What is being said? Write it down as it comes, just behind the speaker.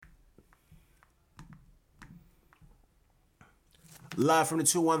Live from the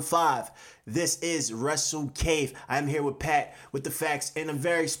 215. This is Wrestle Cave. I'm here with Pat with the facts and a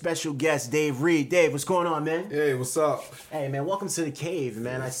very special guest, Dave Reed. Dave, what's going on, man? Hey, what's up? Hey, man, welcome to the cave,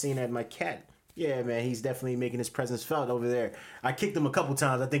 man. I seen that my cat. Yeah, man, he's definitely making his presence felt over there. I kicked him a couple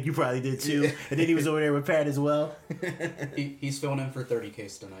times. I think you probably did too. And then he was over there with Pat as well. He's filling in for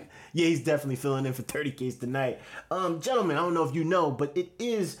 30Ks tonight. Yeah, he's definitely filling in for 30Ks tonight. Gentlemen, I don't know if you know, but it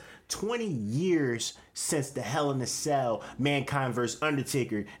is 20 years since the Hell in a Cell, Mankind vs.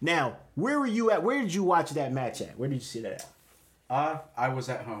 Undertaker. Now, where were you at? Where did you watch that match at? Where did you see that at? I was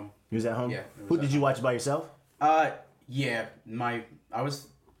at home. You was at home? Yeah. Who did you watch by yourself? Yeah. I was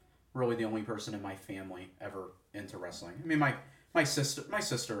really the only person in my family ever into wrestling. I mean, my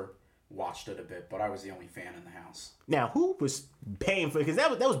sister watched it a bit, but I was the only fan in the house. Now, who was paying for it? Because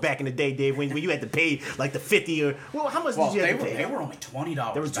that was back in the day, Dave, when you had to pay like the 50 or how much did you have to pay? They were only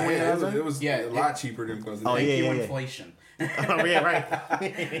 $20. There was back $20. It was a lot cheaper than because Oh, yeah. Inflation. Oh, yeah,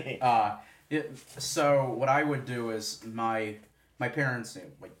 right. So what I would do is my parents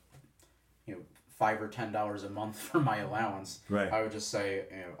 $5 or $10 a month for my allowance. Right. I would just say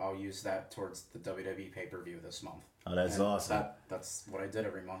I'll use that towards the WWE pay-per-view this month. Oh, that's And awesome. That's what I did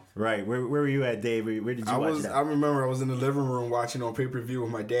every month. Right. Where were you at, Dave? Where did you watch it at? I remember I was in the living room watching on pay-per-view with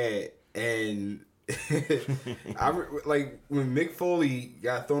my dad, and like when Mick Foley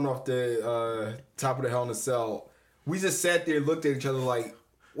got thrown off the top of the Hell in a Cell, we just sat there and looked at each other like,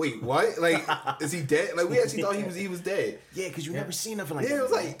 wait, what? Like, is he dead? Like, we actually thought he was dead. Yeah, because you never seen nothing like that. Yeah, it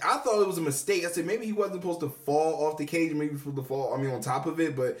was like, I thought it was a mistake. I said, maybe he wasn't supposed to fall off the cage, maybe supposed to fall, on top of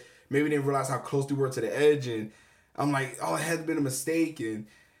it, but maybe they didn't realize how close they were to the edge, and I'm like, oh, it had been a mistake, and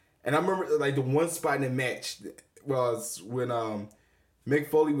I remember, like, the one spot in the match was when Mick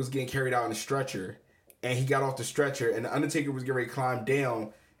Foley was getting carried out in a stretcher, and he got off the stretcher, and the Undertaker was getting ready to climb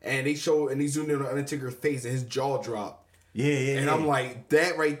down, and they zoomed in on the Undertaker's face, and his jaw dropped. Yeah. And I'm like,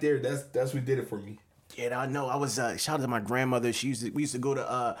 that right there, that's what did it for me. Yeah, I know. I was shout out to my grandmother. We used to go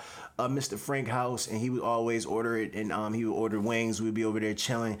to Mr. Frank house, and he would always order it, and he would order wings. We'd be over there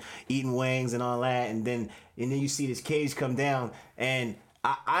chilling, eating wings and all that, and then you see this cage come down, and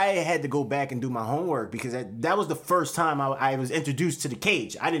I had to go back and do my homework because that was the first time I was introduced to the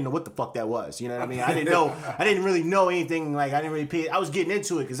cage. I didn't know what the fuck that was. You know what I mean? I didn't really know anything. Like, I didn't really pay. I was getting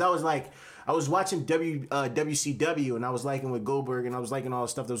into it because I was watching WCW, and I was liking with Goldberg, and I was liking all the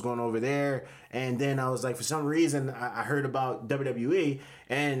stuff that was going over there. And then I was like, for some reason, I heard about WWE,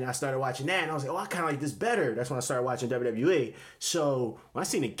 and I started watching that, and I was like, oh, I kind of like this better. That's when I started watching WWE. So when I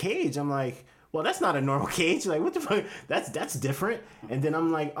seen the cage, I'm like, well, that's not a normal cage. Like, what the fuck? That's different. And then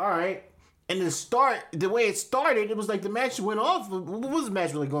I'm like, all right. And the way it started, it was like the match went off. What was the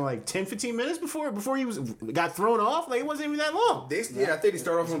match really going, like 10, 15 minutes before he got thrown off? Like, it wasn't even that long. I think they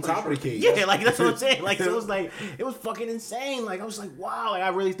started off on top of the cage. Yeah, like, that's what I'm saying. Like, so it was fucking insane. Like, I was like, wow. Like, I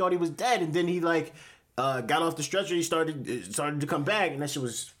really thought he was dead. And then he, like, got off the stretcher. He started to come back. And that shit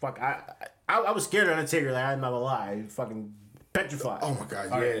was I was scared of Undertaker. Like, I'm not gonna lie. Fucking petrified. Oh, my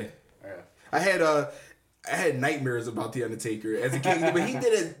God, yeah. I had nightmares about the Undertaker as a kid, but he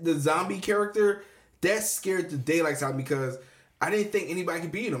did the zombie character that scared the daylights out because I didn't think anybody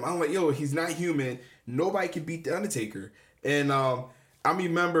could beat him. I'm like, yo, he's not human. Nobody could beat the Undertaker. And I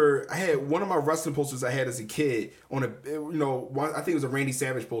remember I had one of my wrestling posters I had as a kid on I think it was a Randy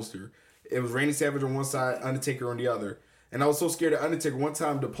Savage poster. It was Randy Savage on one side, Undertaker on the other. And I was so scared of Undertaker. One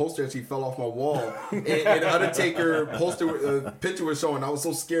time, the poster actually fell off my wall, and the Undertaker picture was showing. I was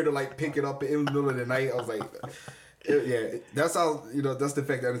so scared to like pick it up in the middle of the night. I was like, yeah, that's how that's the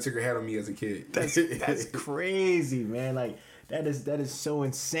effect that Undertaker had on me as a kid. That's crazy, man. Like that is so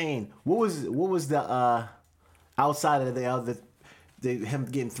insane. What was the outside of him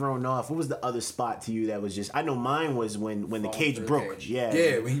getting thrown off? What was the other spot to you that was just? I know mine was when the cage broke.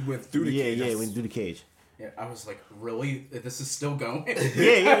 Yeah, when he went through the cage. Yeah, when he went through the cage. Yeah, I was like, really? This is still going?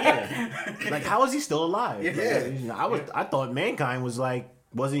 Yeah. Like, how is he still alive? Yeah. I thought Mankind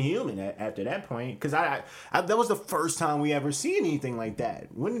wasn't human after that point, because I that was the first time we ever see anything like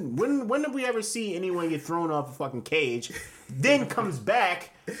that. When did we ever see anyone get thrown off a fucking cage, then comes back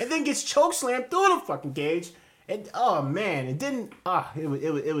and then gets chokeslammed through the fucking cage, and oh man,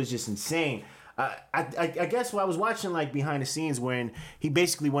 it was just insane. I guess I was watching like behind the scenes when he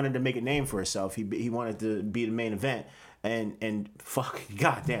basically wanted to make a name for himself. He wanted to be the main event, and fuck,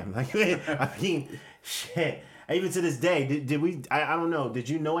 goddamn, like I mean, shit. Even to this day, did we? I don't know. Did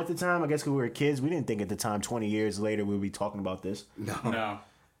you know at the time? I guess because we were kids, we didn't think at the time. 20 years later, we'd be talking about this. No.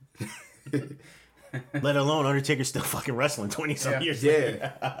 Let alone Undertaker still fucking wrestling 20-some years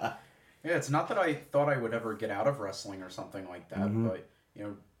later. Yeah, it's not that I thought I would ever get out of wrestling or something like that, but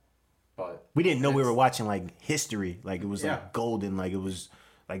but We didn't know we it's- were watching like history. Like it was Yeah. like golden. Like it was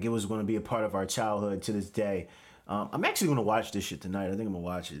going to be a part of our childhood to this day. I'm actually going to watch this shit tonight. I think I'm going to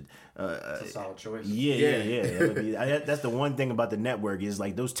watch it. It's a solid choice. Yeah. That's the one thing about the network is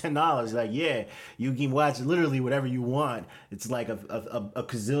like those $10. Like, yeah, you can watch literally whatever you want. It's like a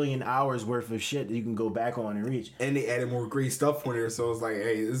gazillion hours worth of shit that you can go back on and reach. And they added more great stuff on there, so it's like,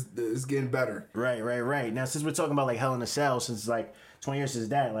 hey, it's getting better. Right. Now, since we're talking about like Hell in a Cell, since like 20 years since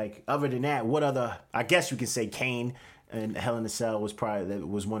that, like other than that, what other? I guess you can say Kane and Hell in a Cell was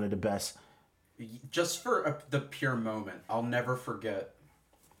one of the best. Just for the pure moment, I'll never forget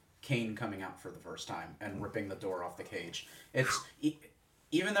Kane coming out for the first time and ripping the door off the cage. It's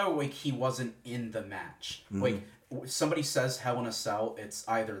even though like he wasn't in the match, like somebody says Hell in a Cell, it's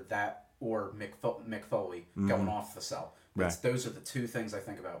either that or Mick Foley going off the cell. Right. Those are the two things I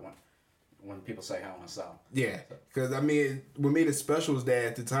think about when people say Hell in a Cell. Yeah, because I mean, what made it special was that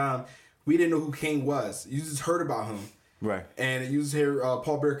at the time we didn't know who Kane was. You just heard about him. Right. And you just hear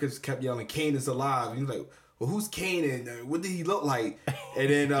Paul Bearer kept yelling, "Kane is alive." And he was like, "Well, who's Kane and what did he look like?" And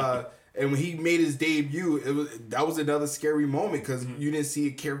then and when he made his debut, that was another scary moment because you didn't see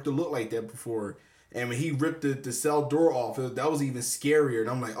a character look like that before. And when he ripped the cell door off, that was even scarier. And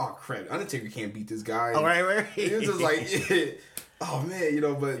I'm like, "Oh crap, Undertaker can't beat this guy." Oh, right. It was just like, oh man,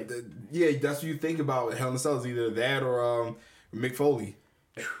 but yeah, that's what you think about Hell in a Cell is either that or Mick Foley.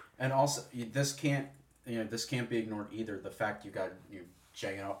 And also, this can't be ignored either. The fact you got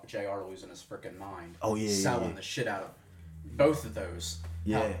JR losing his freaking mind. Oh, yeah, selling the shit out of both of those.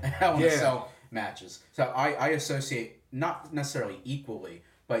 Yeah. Hell in a Cell matches. So I associate not necessarily equally,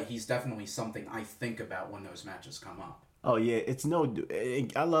 but he's definitely something I think about when those matches come up. Oh yeah, it's no.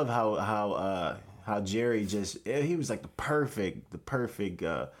 I love how Jerry he was like the perfect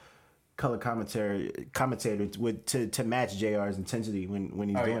color commentator to match JR's intensity when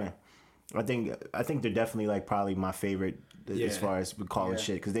he's doing it. I think they're definitely like probably my favorite as far as calling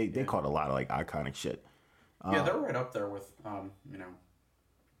shit because they called a lot of like iconic shit. Yeah, they're right up there with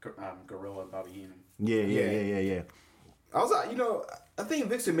Gorilla Bobby Heenan. Yeah. I think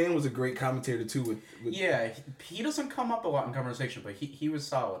Vince McMahon was a great commentator too. With Yeah, he doesn't come up a lot in conversation, but he was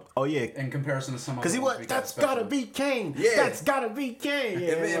solid. Oh yeah, In comparison to some other because he ones was. we got, That's especially. gotta be Kane. Yeah. That's gotta be Kane.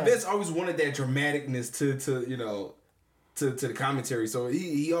 Yeah, and Vince always wanted that dramaticness to the commentary, so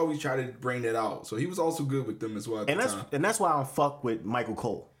he always tried to bring that out. So he was also good with them as well. And that's why I don't fuck with Michael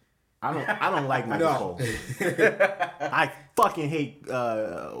Cole. I don't like Michael Cole. I fucking hate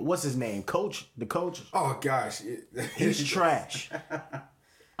what's his name? The coach. Oh gosh, He's trash.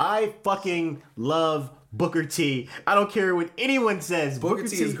 I fucking love Booker T. I don't care what anyone says. Booker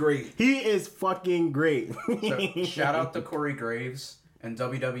T is great. He is fucking great. So, shout out to Corey Graves and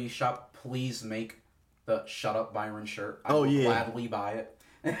WWE Shop. Please make the Shut Up Byron shirt. I will gladly buy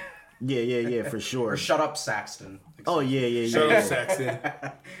it. Yeah, for sure. Or Shut Up Saxton. Oh yeah. Shut up, Saxton.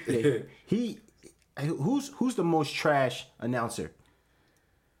 Yeah. Who's the most trash announcer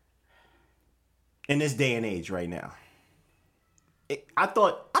in this day and age right now? I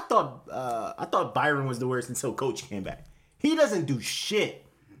thought Byron was the worst until Coach came back. He doesn't do shit.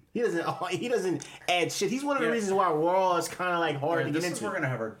 He doesn't add shit. He's one of the reasons why Raw is kind of like hard to get into. We're gonna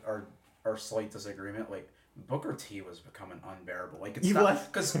have our slight disagreement. Like Booker T was becoming unbearable. Like it's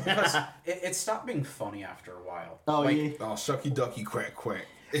because it stopped being funny after a while. Oh like, yeah. Oh shucky ducky quack quack.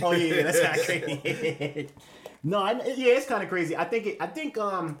 Oh yeah, that's not crazy. No, it's kind of crazy. I think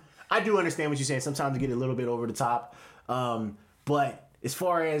I do understand what you're saying. Sometimes you get a little bit over the top, but as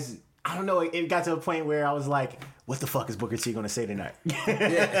far as I don't know, it got to a point where I was like, "What the fuck is Booker T gonna say tonight?"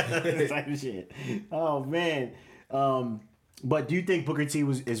 Type of shit. Oh man. But do you think Booker T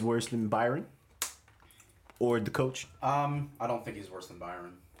is worse than Byron or the coach? I don't think he's worse than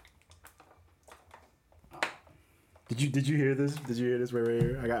Byron. Did you hear this? Did you hear this? Right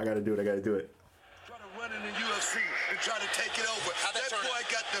here. I gotta do it. Try to run in the UFC and try to take it over. That boy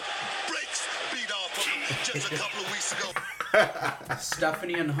got the brakes beat off of him just a couple of weeks ago.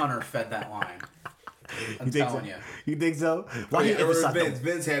 Stephanie and Hunter fed that line. I'm telling you. You think so? Why he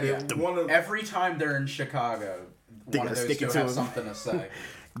Vince had it. Every time they're in Chicago, one of those two have something to say.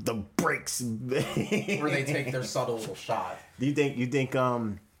 The breaks. Where they take their subtle little shot. Do you think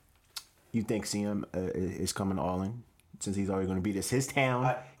CM is coming all in since he's already going to be this his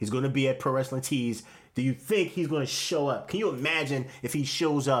town? He's going to be at Pro Wrestling Tees. Do you think he's going to show up? Can you imagine if he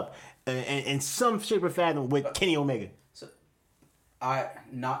shows up in some shape or fashion with Kenny Omega? So,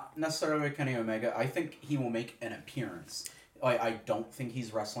 not necessarily with Kenny Omega. I think he will make an appearance. I don't think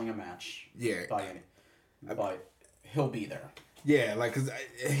he's wrestling a match. Yeah. But he'll be there. Yeah, like, cause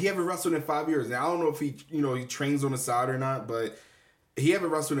he haven't wrestled in 5 years. Now I don't know if he trains on the side or not, but he haven't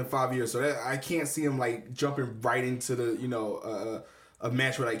wrestled in 5 years, so that, I can't see him like jumping right into the a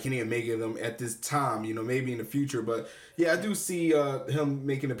match with like Kenny Omega them at this time. Maybe in the future, but yeah, I do see him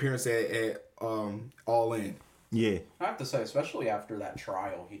making an appearance at All In. Yeah. I have to say, especially after that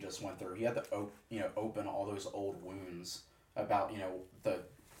trial he just went through, he had to open all those old wounds about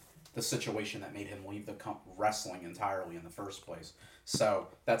the situation that made him leave the wrestling entirely in the first place. So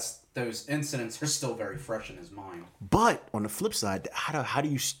those incidents are still very fresh in his mind. But on the flip side, how do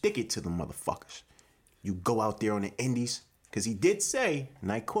you stick it to the motherfuckers? You go out there on the indies, because he did say,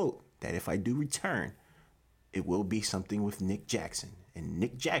 and I quote, that if I do return, it will be something with Nick Jackson. And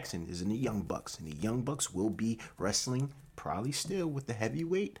Nick Jackson is in the Young Bucks, and the Young Bucks will be wrestling probably still with the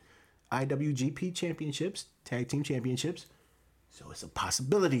heavyweight IWGP championships, tag team championships. So it's a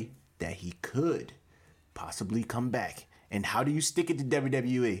possibility that he could possibly come back. And how do you stick it to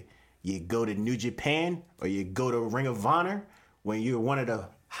WWE? You go to New Japan or you go to Ring of Honor when you're one of the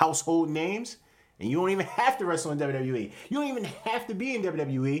household names, and you don't even have to wrestle in WWE. You don't even have to be in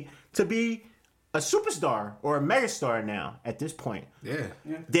WWE to be a superstar or a megastar now at this point. Yeah.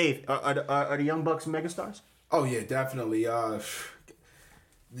 Dave, are the Young Bucks megastars? Oh yeah, definitely. The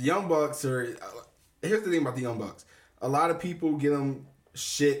Young Bucks are. Here's the thing about the Young Bucks. A lot of people give them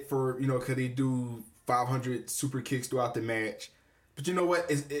shit for because they do 500 super kicks throughout the match, but you know what?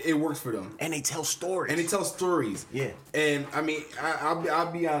 It works for them. And they tell stories. Yeah. Yeah. And I mean,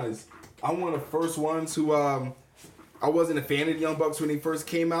 I'll be honest. I'm one of the first ones who I wasn't a fan of the Young Bucks when they first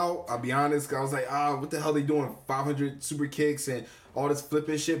came out. I'll be honest. I was like, what the hell are they doing? 500 super kicks and all this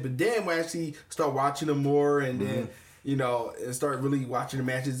flipping shit. But then we actually start watching them more, and then and start really watching the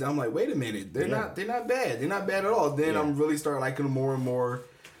matches. I'm like, wait a minute, they're not bad. They're not bad at all. Then I'm really start liking them more and more.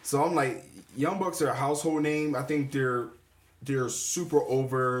 So I'm like, Young Bucks are a household name. I think they're super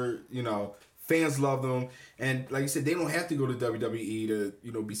over. Fans love them, and like you said, they don't have to go to WWE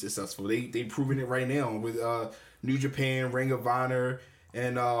to be successful. They proving it right now with New Japan, Ring of Honor,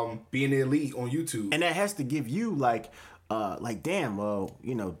 and being the Elite on YouTube. And that has to give you damn, well,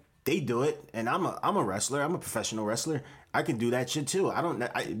 they do it, and I'm a wrestler. I'm a professional wrestler. I can do that shit too.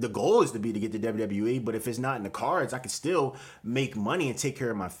 The goal is to get to WWE, but if it's not in the cards, I can still make money and take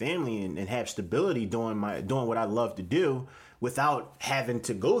care of my family and have stability doing what I love to do without having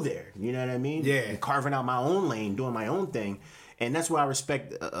to go there. You know what I mean? Yeah. And carving out my own lane, doing my own thing. And that's what I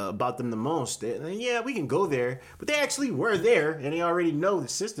respect about them the most. Yeah, we can go there, but they actually were there, and they already know the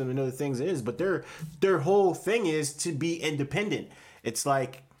system and know the things it is. But their whole thing is to be independent. It's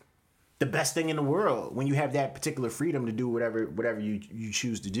like the best thing in the world when you have that particular freedom to do whatever you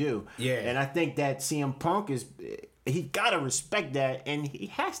choose to do. Yeah. And I think that CM Punk he gotta respect that, and he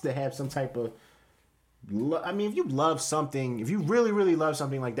has to have some type of. I mean, if you love something, if you really, really love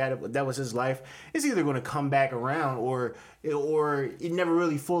something like that was his life, it's either going to come back around or it never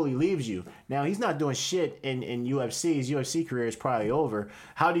really fully leaves you. Now, he's not doing shit in UFC. His UFC career is probably over.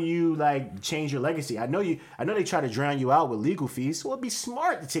 How do you change your legacy? I know they try to drown you out with legal fees, so it'd be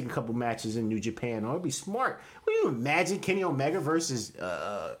smart to take a couple matches in New Japan, or it'd be smart. Would you imagine Kenny Omega versus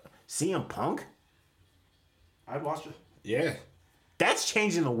CM Punk? I'd watch it. Yeah. That's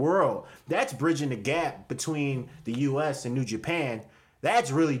changing the world. That's bridging the gap between the U.S. and New Japan.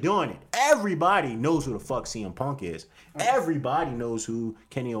 That's really doing it. Everybody knows who the fuck CM Punk is. Everybody knows who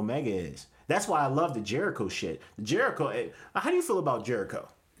Kenny Omega is. That's why I love the Jericho shit. How do you feel about Jericho?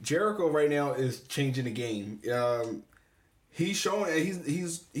 Jericho right now is changing the game. He's showing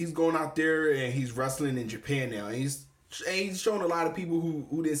he's going out there and he's wrestling in Japan now. And he's showing a lot of people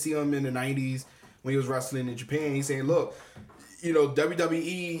who didn't see him in the 90s when he was wrestling in Japan. He's saying, look,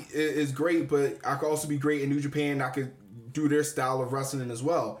 WWE is great, but I could also be great in New Japan. I could do their style of wrestling as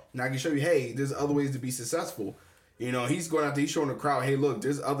well. And I can show you, hey, there's other ways to be successful. He's going out there, he's showing the crowd, hey, look,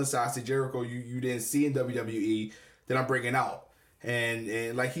 there's other sides to Jericho you didn't see in WWE that I'm bringing out.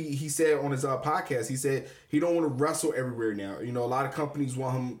 And like he said on his podcast, he said he don't want to wrestle everywhere now. A lot of companies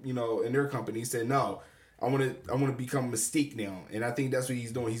want him, in their company. He said, no, I want to become Mystique now. And I think that's what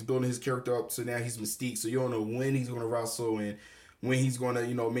he's doing. He's building his character up, so now he's Mystique. So you don't know when he's going to wrestle and when he's going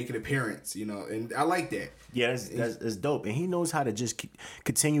to, make an appearance, and I like that. Yeah, that's dope. And he knows how to just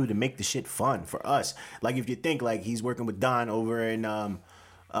continue to make the shit fun for us. Like, if you think, he's working with Don over in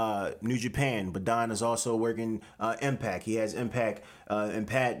New Japan, but Don is also working Impact. He has Impact And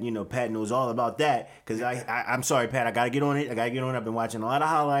Pat, Pat knows all about that. Because I'm sorry, Pat, I gotta get on it. I've been watching a lot of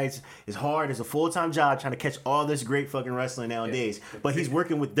highlights. It's hard. It's a full-time job trying to catch all this great fucking wrestling nowadays. But he's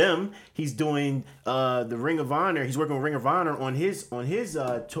working with them. He's doing the Ring of Honor. He's working with Ring of Honor on his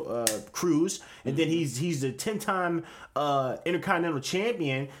cruise, and then he's a 10-time Intercontinental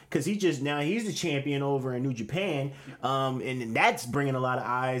Champion because he's the champion over in New Japan, and that's bringing a lot of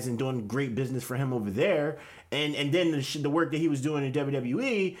eyes and doing great business for him over there. And then the work that he was doing in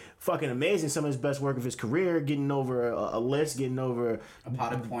WWE, fucking amazing. Some of his best work of his career, getting over a list, getting over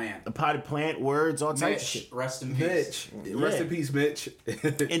a potted plant, words, all types of shit. Rest in peace. Rest in peace, Mitch.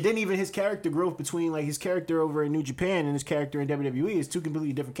 And then even his character growth between like his character over in New Japan and his character in WWE is two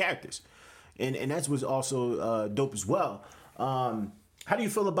completely different characters, and that's what's also dope as well. How do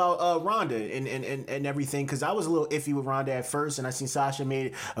you feel about Ronda and everything? Because I was a little iffy with Ronda at first, and I seen Sasha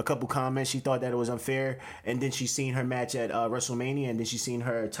made a couple comments. She thought that it was unfair, and then she seen her match at WrestleMania, and then she seen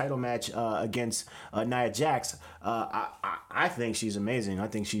her title match against Nia Jax. I think she's amazing. I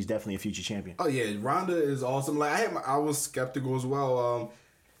think she's definitely a future champion. Oh yeah, Ronda is awesome. Like I was skeptical as well.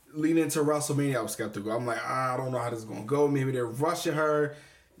 Leading into WrestleMania, I was skeptical. I'm like, I don't know how this is gonna go. Maybe they're rushing her.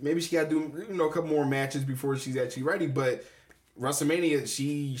 Maybe she got to do a couple more matches before she's actually ready, but. WrestleMania,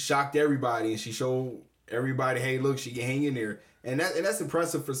 she shocked everybody and she showed everybody, hey, look, she can hang in there, and that's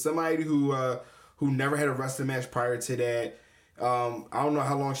impressive for somebody who never had a wrestling match prior to that. I don't know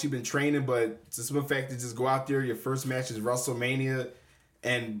how long she's been training, but the simple fact to just go out there, your first match is WrestleMania,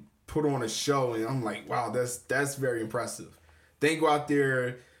 and put on a show, and I'm like, wow, that's very impressive. Then go out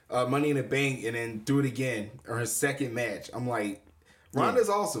there, Money in the Bank, and then do it again, or her second match. I'm like, Ronda's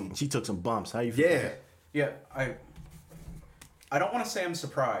awesome. She took some bumps. How you feel? Yeah, I don't want to say I'm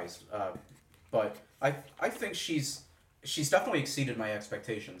surprised, but I think she's definitely exceeded my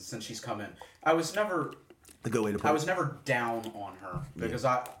expectations since she's come in. I was never the good way to put it. I was never down on her because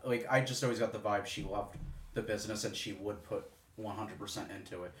I just always got the vibe she loved the business and she would put 100%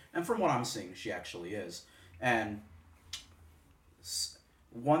 into it. And from what I'm seeing, she actually is. And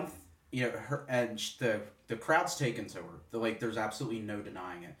her and the crowd's taken to her. There's absolutely no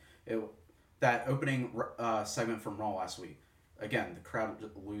denying it. That opening segment from Raw last week. Again, the crowd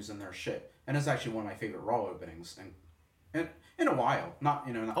losing their shit, and it's actually one of my favorite Raw openings, and in a while. Not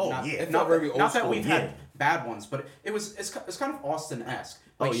that we've had bad ones, but it's kind of Austin-esque.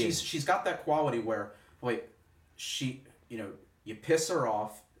 She's got that quality where you piss her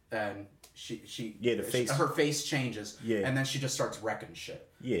off and her face changes, and then she just starts wrecking shit.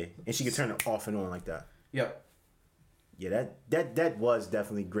 Yeah, and she can turn it off and on like that. Yep. Yeah, that was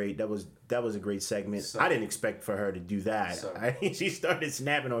definitely great. That was a great segment. I didn't expect for her to do that. She started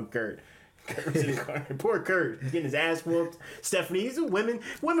snapping on Kurt. Kurt was in the corner. Poor Kurt. He's getting his ass whooped. Stephanie, women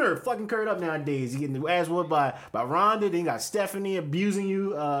are fucking Kurt up nowadays. He's getting his ass whooped by Ronda. Then you got Stephanie abusing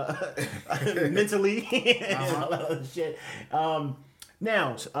you mentally and all that other shit.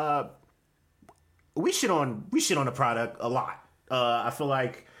 Now, we shit on the product a lot. I feel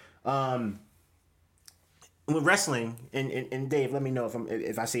like. With wrestling, and Dave, let me know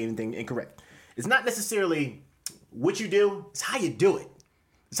if I say anything incorrect. It's not necessarily what you do; it's how you do it.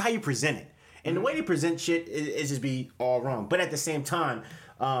 It's how you present it, and the way they present shit is just be all wrong. But at the same time,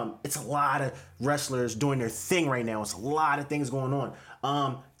 it's a lot of wrestlers doing their thing right now. It's a lot of things going on.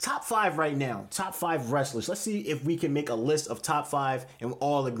 Top 5 right now. Top 5 wrestlers. Let's see if we can make a list of top 5 and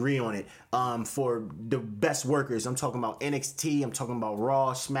all agree on it. For the best workers. I'm talking about NXT. I'm talking about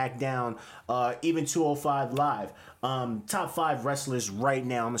Raw, SmackDown, even 205 Live. Top 5 wrestlers right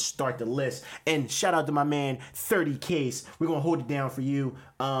now. I'm going to start the list. And shout out to my man, 30 Case. We're going to hold it down for you.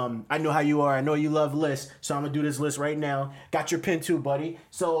 I know how you are. I know you love lists. So I'm going to do this list right now. Got your pen too, buddy.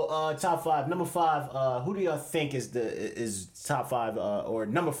 So top 5. Number 5, who do y'all think is top 5 or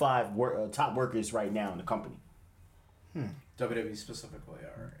number 5 top workers right now in the company? WWE specifically,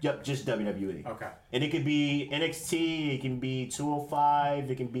 all right. Yep, just WWE. Okay. And it could be NXT, it can be 205,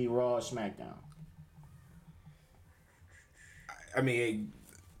 it can be Raw, SmackDown. I mean,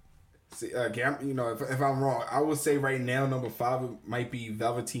 if I'm wrong, I would say right now number 5 might be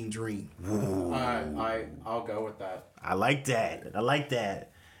Velveteen Dream. I'll go with that. I like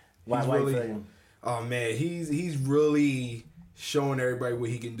that. Why really, oh man, he's really showing everybody what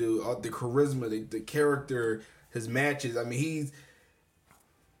he can do. The charisma, the character, his matches. I mean,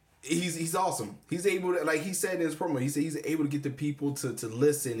 he's awesome. He's able to, like he said in his promo, he said he's able to get the people to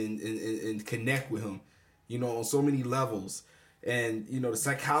listen and connect with him, on so many levels. And the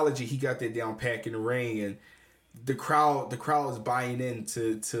psychology, he got that down pack in the ring, and the crowd is buying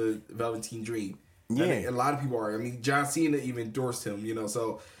into Velveteen Dream. Yeah, a lot of people are. I mean, John Cena even endorsed him.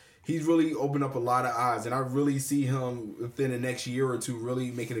 So he's really opened up a lot of eyes, and I really see him within the next year or two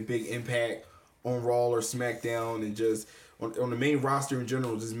really making a big impact on Raw or SmackDown, and just on the main roster in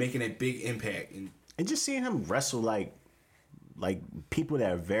general, just making a big impact. And just seeing him wrestle like people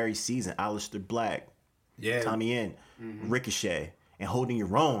that are very seasoned, Aleister Black, Tommy Inn, Ricochet, and holding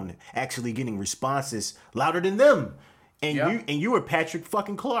your own, actually getting responses louder than them. And you were Patrick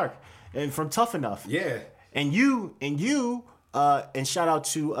fucking Clark, and from Tough Enough. Yeah. And shout out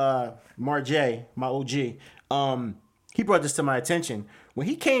to Mark J, my OG. He brought this to my attention. When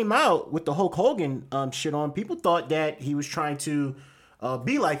he came out with the Hulk Hogan shit on, people thought that he was trying to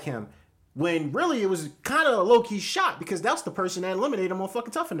be like him. When really it was kind of a low-key shot, because that's the person that eliminated him on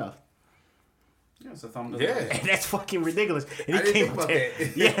fucking Tough Enough. Yeah, it's a thumb to Yeah. the And that's fucking ridiculous. And I didn't think about there.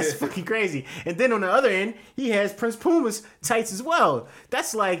 that. Yeah, it's fucking crazy. And then on the other end, he has Prince Puma's tights as well.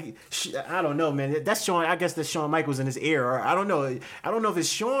 That's like, I don't know, man. That's Shawn. I guess that's Shawn Michaels in his ear, or I don't know. I don't know if it's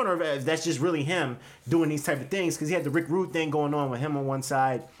Shawn or if that's just really him doing these type of things, because he had the Rick Rude thing going on with him on one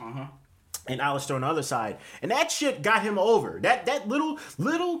side. And Aleister on the other side, and that shit got him over. That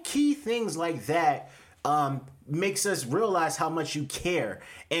little key things like that makes us realize how much you care.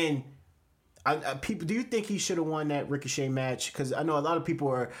 And people, do you think he should have won that Ricochet match? Because I know a lot of people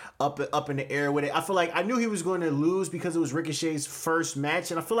are up in the air with it. I feel like I knew he was going to lose because it was Ricochet's first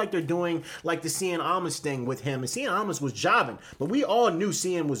match, and I feel like they're doing like the Cien Almas thing with him. And Cien Almas was jobbing, but we all knew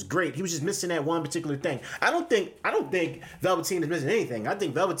Cien was great. He was just missing that one particular thing. I don't think Velveteen is missing anything. I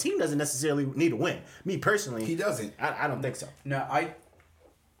think Velveteen doesn't necessarily need a win. Me personally, He doesn't. I don't think so. No, I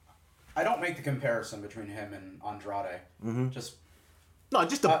don't make the comparison between him and Andrade. Just No,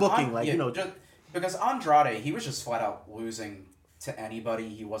 just the booking, just, because Andrade, he was just flat out losing to anybody.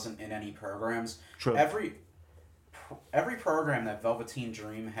 He wasn't in any programs. True. Every program that Velveteen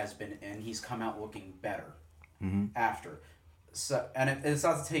Dream has been in, he's come out looking better after. So, and it's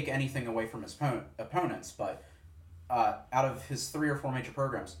not to take anything away from his opponents, but out of his 3 or 4 major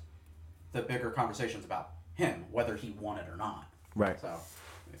programs, the bigger conversation's about him, whether he won it or not. Right. So,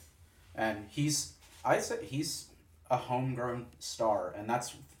 and I'd say he's a homegrown star, and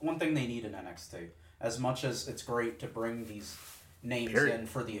that's one thing they need in NXT. As much as it's great to bring these names in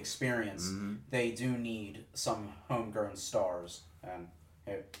for the experience, they do need some homegrown stars, and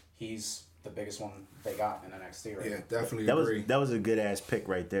he's the biggest one they got in NXT right now. Yeah, definitely That agree. was a good ass pick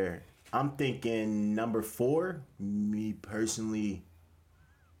right there. I'm thinking number 4. Me personally,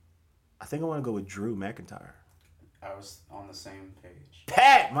 I think I want to go with Drew McIntyre. I was on the same page.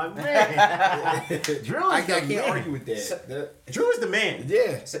 Pat, my man. Drew I is the can't man. argue with that. Drew is the man.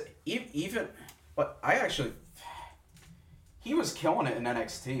 Yeah. So even, but he was killing it in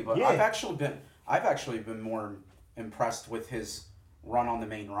NXT. But Yeah. I've actually been more impressed with his run on the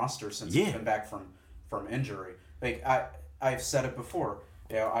main roster since he's been back from injury. Like I've said it before.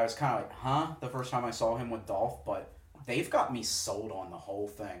 You know, I was kind of like, huh, the first time I saw him with Dolph, but they've got me sold on the whole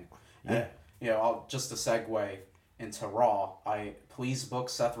thing. Yeah. And, you know, just a segue into Raw. Please book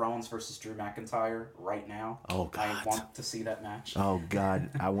Seth Rollins versus Drew McIntyre right now. Oh, God. I want to see that match. Oh God,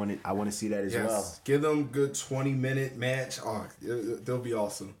 I want to see that as well. Yes. Give them a good 20-minute match. Oh, they'll be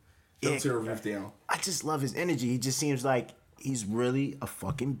awesome. They'll tear a roof down. I just love his energy. He just seems like he's really a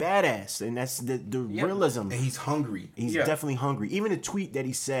fucking badass, and that's the realism. And he's hungry. He's definitely hungry. Even a tweet that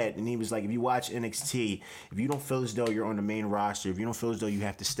he said, and he was like, if you watch NXT, if you don't feel as though you're on the main roster, if you don't feel as though you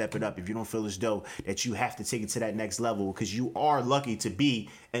have to step it up, if you don't feel as though that you have to take it to that next level, because you are lucky to be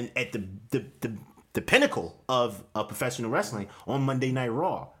at the pinnacle of professional wrestling on Monday Night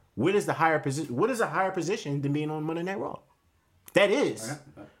Raw. What is a higher position than being on Monday Night Raw? That is.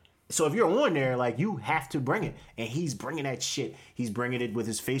 So if you're on there, like, you have to bring it, and he's bringing that shit. He's bringing it with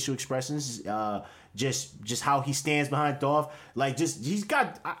his facial expressions, just how he stands behind Dolph. Like, he's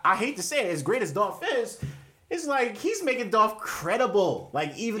got. I hate to say it, as great as Dolph is, it's like he's making Dolph credible,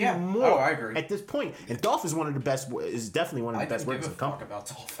 like even more. Oh, I agree. At this point, and Dolph is one of the best. Is definitely one of the best workers in the company. About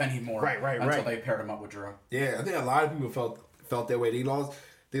Dolph anymore. Right. Until they paired him up with Drew. Yeah, I think a lot of people felt that way. They lost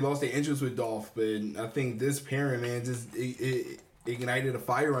their interest with Dolph, but I think this pairing, man, just it ignited a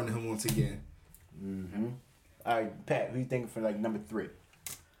fire under him once again. Mm-hmm. All right, Pat, who you think for like number 3?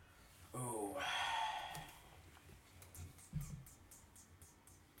 Oh. I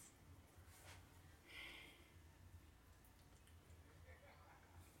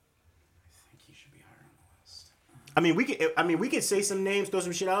think he should be higher on the list. We could say some names, throw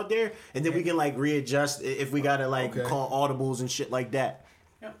some shit out there, and then we can like readjust if we gotta call audibles and shit like that.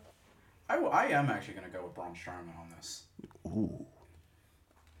 Yeah. I am actually gonna go with Braun Strowman on this. Ooh.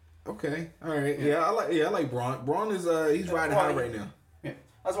 Okay, all right, I like Braun. Braun is he's riding high right now. Yeah,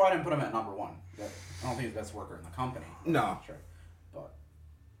 that's why I didn't put him at number 1. I don't think he's the best worker in the company. No. Sure. But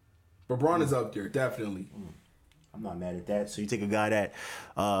But Braun is up there, definitely. I'm not mad at that. So you take a guy that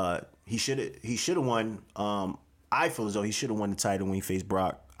he should have won. I feel as though he should have won the title when he faced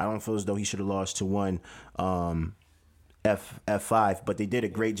Brock. I don't feel as though he should have lost to one F5, but they did a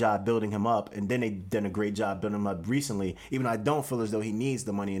great job building him up, and then they done a great job building him up recently. Even though I don't feel as though he needs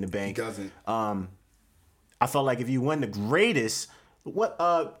the Money in the Bank. He doesn't. I felt like if you win the greatest,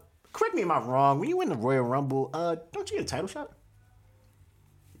 correct me if I'm wrong. When you win the Royal Rumble, don't you get a title shot?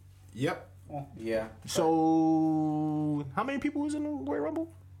 Yep. Well, yeah. So how many people was in the Royal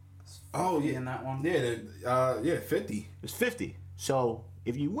Rumble? Oh, Yeah, yeah. in that one. Yeah, 50. It's 50. So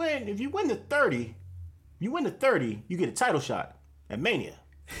if you win the 30, you get a title shot at Mania.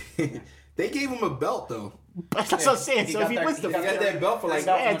 They gave him a belt, though. That's what I'm saying. He So got if he that- wins he the got He got that belt for like...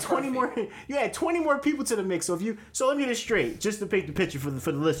 That's you had Malcolm 20 McCarthy. more. You had 20 more people to the mix. So let me get it straight, just to paint the picture for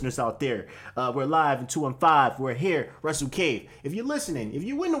the listeners out there. We're live in 215. We're here, Russell Cave. If you're listening, if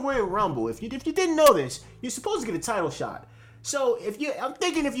you win the Royal Rumble, if you didn't know this, you're supposed to get a title shot. So I'm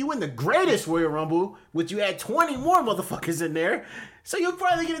thinking if you win the greatest Royal Rumble, which you add 20 more motherfuckers in there, so you'll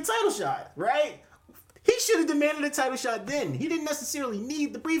probably get a title shot, right? He should have demanded a title shot then. He didn't necessarily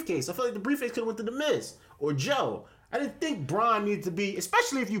need the briefcase. I feel like the briefcase could have went to The Miz or Joe. I didn't think Braun needed to be,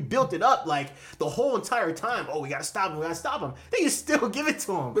 especially if you built it up like the whole entire time. Oh, we gotta stop him. Then you still give it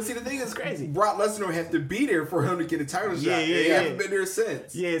to him. But see, the thing is, crazy. Brock Lesnar had to be there for him to get a title shot. Yeah, And he yeah. hasn't been there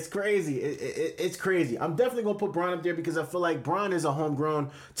since. Yeah, it's crazy. It's crazy. I'm definitely gonna put Braun up there because I feel like Braun is a homegrown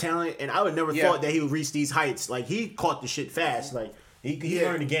talent, and I would never thought that he would reach these heights. Like he caught the shit fast. Like he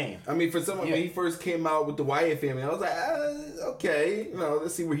learned the game. I mean, for someone when he first came out with the Wyatt family, I was like, okay,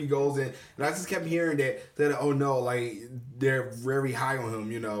 let's see where he goes. And I just kept hearing that oh no, like they're very high on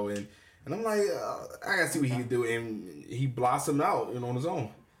him, and I'm like, I gotta see what he can do, and he blossomed out, on his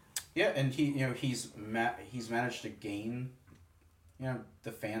own. Yeah, and he's managed to gain,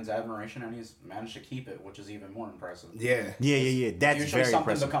 the fans' admiration, and he's managed to keep it, which is even more impressive. Yeah. Yeah. That's Usually very something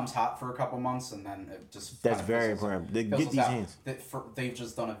impressive. becomes hot for a couple months, and then it just That's kinda very fizzles- important. They fizzles get these out. hands. They've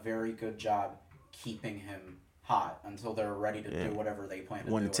just done a very good job keeping him hot until they're ready to do whatever they plan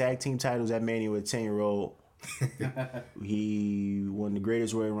to Won do. the tag team titles at Mania with a 10-year-old. He won the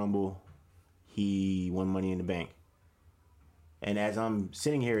greatest Royal Rumble. He won Money in the Bank. And as I'm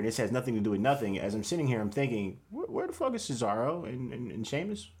sitting here, and this has nothing to do with nothing, as I'm sitting here, I'm thinking, where the fuck is Cesaro and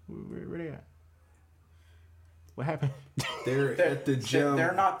Sheamus? Where they at? What happened? They're at the gym.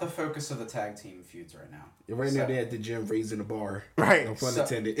 They're not the focus of the tag team feuds right now. Right now, they're at the gym raising the bar. Right. No pun So-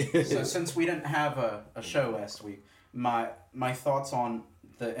 intended. So since we didn't have a show last week, my thoughts on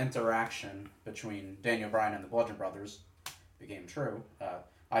the interaction between Daniel Bryan and the Bludgeon Brothers became true.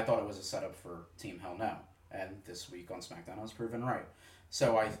 I thought it was a setup for Team Hell No, and this week on SmackDown I was proven right.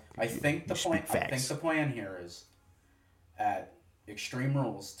 So I think the plan. I think the plan here is at Extreme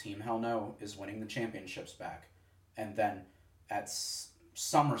Rules, Team Hell No is winning the championships back, and then at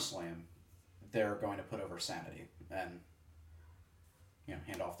SummerSlam they're going to put over Sanity and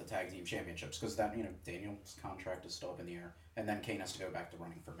hand off the tag team championships because then Daniel's contract is still up in the air, and then Kane has to go back to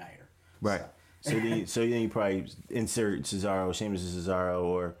running for mayor. Right. So then you probably insert Cesaro, Sheamus as Cesaro,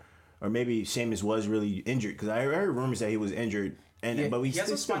 or maybe Sheamus was really injured because I heard rumors that he was injured, but he has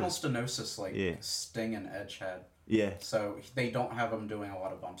a spinal stenosis like Yeah. Sting and Edge had. Yeah. So they don't have him doing a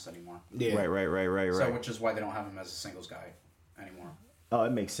lot of bumps anymore. Yeah. Right. So which is why they don't have him as a singles guy anymore. Oh,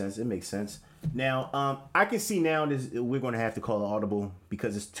 it makes sense. Now, I can see now we're going to have to call an audible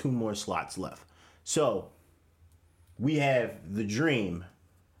because there's 2 more slots left. So, we have The Dream.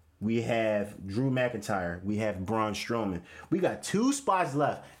 We have Drew McIntyre. We have Braun Strowman. We got 2 spots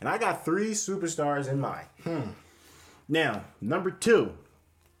left, and I got 3 superstars in mind. Now, number 2.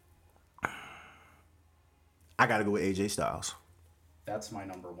 I got to go with AJ Styles. That's my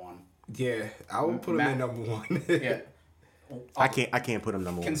number 1. Yeah, I would put him in number 1. Yeah. I can't put him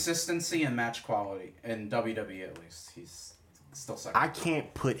number 1. Consistency and match quality in WWE at least. He's still second. I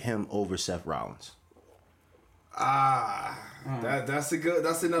can't put him over Seth Rollins. That's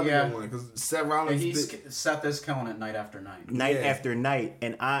another good one because Seth Rollins. Seth is killing it night after night. Night after night,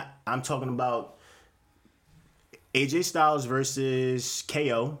 and I'm talking about AJ Styles versus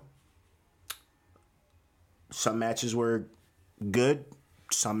KO. Some matches were good.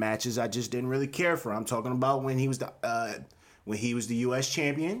 Some matches I just didn't really care for. I'm talking about when he was the U.S.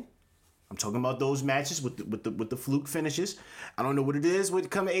 champion. I'm talking about those matches with the fluke finishes. I don't know what it is when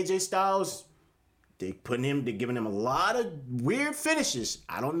it comes to AJ Styles. They're giving him a lot of weird finishes.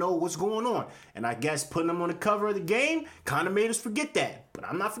 I don't know what's going on. And I guess putting him on the cover of the game kind of made us forget that. But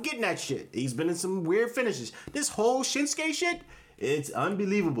I'm not forgetting that shit. He's been in some weird finishes. This whole Shinsuke shit, it's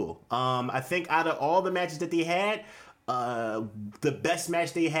unbelievable. I think out of all the matches that they had, the best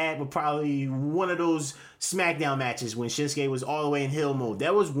match they had was probably one of those SmackDown matches when Shinsuke was all the way in heel mode.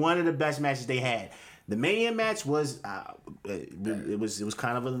 That was one of the best matches they had. The Mania match was it was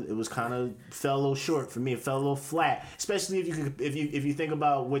kind of fell a little short for me. It fell a little flat, especially if you think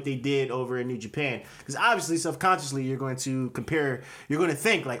about what they did over in New Japan. Because obviously, subconsciously, you're going to compare. You're going to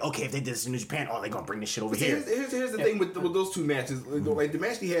think like, okay, if they did this in New Japan, they're going to bring this shit over here. Here's the thing with those two matches. Like the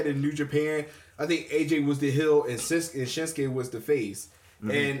match they had in New Japan, I think AJ was the heel and Shinsuke was the face.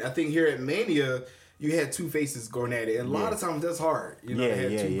 Mm-hmm. And I think here at Mania, you had two faces going at it. And a lot of times that's hard. You know, to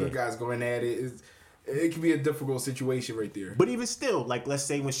have two good guys going at it. It can be a difficult situation right there. But even still, like let's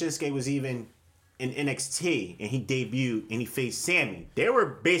say when Shinsuke was even in NXT and he debuted and he faced Sammy, there were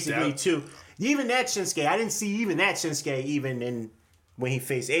basically two. Even that Shinsuke, I didn't see even that Shinsuke even in when he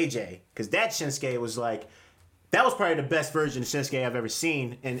faced AJ, because that Shinsuke was like, that was probably the best version of Shinsuke I've ever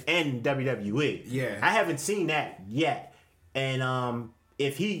seen in WWE. Yeah, I haven't seen that yet, and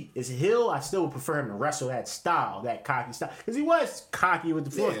if he is heel, I still would prefer him to wrestle that style, that cocky style, because he was cocky with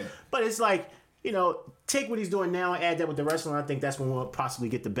the floor. Yeah. But it's like, you know, take what he's doing now and add that with the wrestling. I think that's when we'll possibly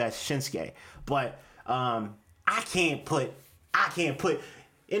get the best Shinsuke. But I can't put,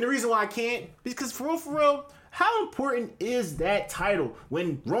 and the reason why I can't is because for real, how important is that title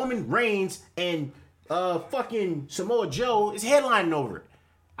when Roman Reigns and fucking Samoa Joe is headlining over it?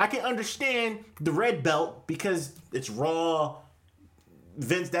 I can understand the red belt because it's Raw.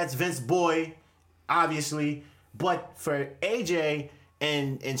 That's Vince boy, obviously. But for AJ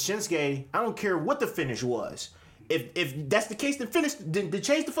and Shinsuke, I don't care what the finish was. If that's the case, then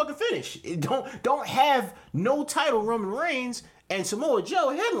change the fucking finish. Don't have no title Roman Reigns and Samoa Joe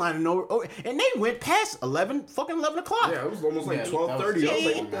headlining over, and they went past 11 o'clock. Yeah, it was almost like 12:30. I was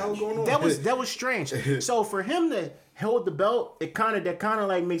like, what the hell going on? That was strange. So for him to hold the belt, that kind of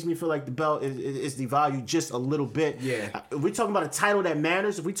like makes me feel like the belt is devalued just a little bit. Yeah. If we're talking about a title that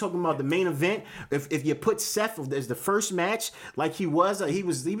matters, if we're talking about the main event, if you put Seth as the first match, like he was, I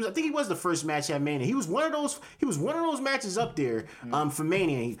think he was the first match at Mania. He was one of those matches up there for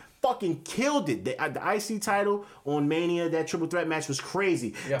Mania. He fucking killed it. The IC title on Mania, that triple threat match was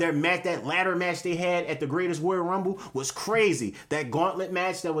crazy. Yeah. That ladder match they had at the Greatest Royal Rumble was crazy. That gauntlet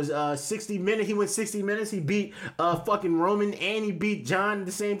match that was 60 minutes. He went 60 minutes. He beat fucking Roman and he beat John at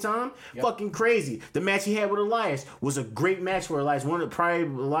the same time. Yep. Fucking crazy. The match he had with Elias was a great match for Elias. One of probably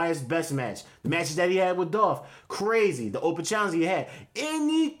Elias' best match. The matches that he had with Dolph, crazy. The open challenge he had.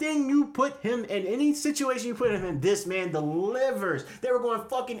 Anything you put him in, any situation you put him in, this man delivers. They were going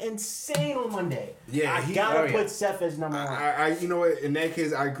fucking insane on Monday. Yeah, I gotta put Seth as number one. I you know what? In that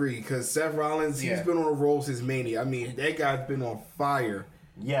case, I agree, because Seth Rollins, he's been on a roll since Mania. I mean, that guy's been on fire.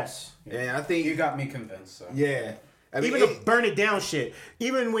 Yes, and I think you got me convinced. So. Yeah. I mean, even the burn it down shit.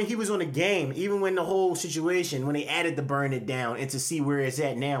 Even when he was on the game, even when the whole situation, when they added the burn it down and to see where it's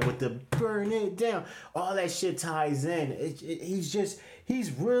at now with the burn it down, all that shit ties in.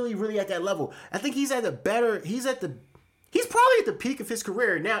 He's really, really at that level. I think he's probably at the peak of his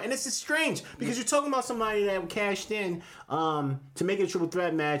career now, and it's just strange because you're talking about somebody that cashed in to make it a triple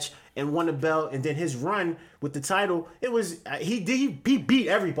threat match and won the belt, and then his run with the title, it was he beat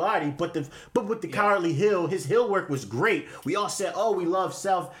everybody, but with the cowardly heel, his heel work was great. We all said, oh, we love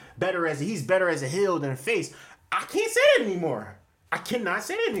Seth he's better as a heel than a face. I can't say that anymore. I cannot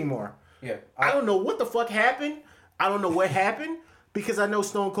say that anymore. Yeah, I don't know what the fuck happened. I don't know what happened. Because I know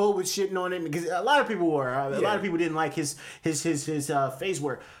Stone Cold was shitting on him. Because a lot of people were. A lot of people didn't like his face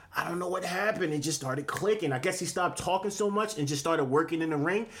work. I don't know what happened. It just started clicking. I guess he stopped talking so much and just started working in the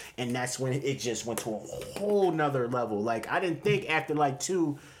ring. And that's when it just went to a whole nother level. Like, I didn't think after like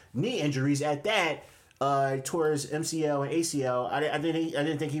 2 knee injuries at that, towards MCL and ACL, I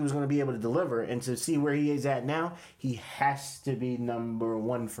didn't think he was going to be able to deliver. And to see where he is at now, he has to be number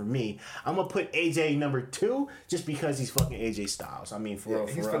 1 for me. I'm gonna put AJ number 2 just because he's fucking AJ Styles. I mean, for real,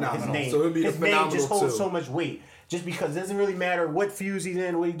 he's phenomenal. His name, so he'll be his name just holds 2. so much weight. Just because it doesn't really matter what fuse he's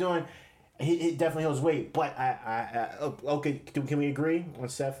in, what he's doing, he definitely holds weight. But okay, can we agree on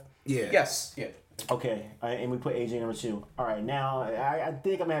Seth? Yeah. Yes. Yeah. Okay, and we put AJ number 2. All right, now I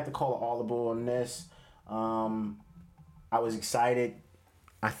think I'm gonna have to call an audible on this. I was excited.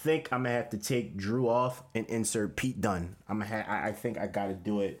 I think I'm gonna have to take Drew off and insert Pete Dunne. I think I gotta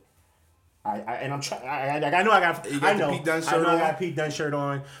do it. I'm trying. I know I got. I know. Pete Dunne shirt I know on? I got a Pete Dunne shirt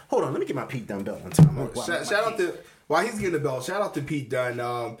on. Hold on, let me get my Pete Dunne belt one time. Shout out to while he's getting the belt. Shout out to Pete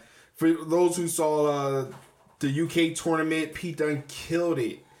Dunne. For those who saw the UK tournament, Pete Dunne killed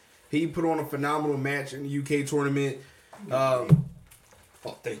it. He put on a phenomenal match in the UK tournament.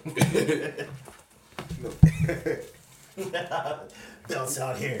 Thank you. Belts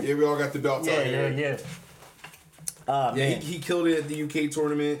out here. Yeah, we all got the belts out here. Yeah. Yeah, Man. he killed it at the UK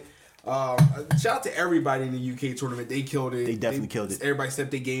tournament. Shout out to everybody in the UK tournament. They killed it. They definitely killed it. Everybody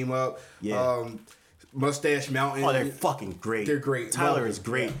stepped their game up. Yeah. Mustache Mountain. Oh, they're fucking great. They're great. Tyler Love is it.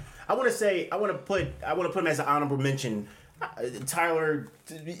 great. Yeah. I want to put him as an honorable mention. Tyler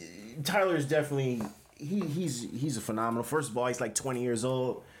is definitely he's a phenomenal. First of all, he's like 20 years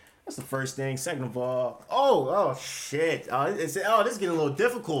old. That's the first thing. Second of all, oh shit. This is getting a little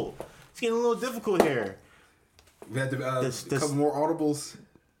difficult. It's getting a little difficult here. We had to This- a couple more audibles.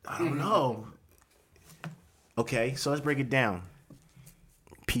 I don't know. Okay, so let's break it down.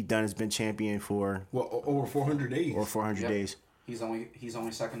 Pete Dunne has been champion for Well, over 400 days. or 400 Yep. daid. He's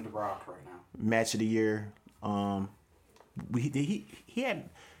only second to Brock right now. Match of the year. They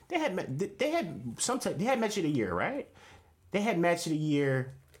had match of the year, right? They had match of the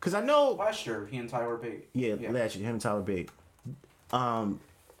year because I know. Last year, he and Tyler Bate. Yeah, last year him and Tyler Bate. When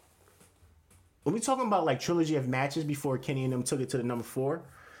we talking about like trilogy of matches before Kenny and them took it to the number 4,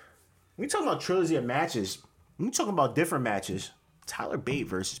 when we talking about trilogy of matches, when we talking about different matches, Tyler Bate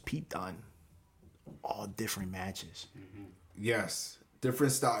versus Pete Dunne, all different matches. Yes.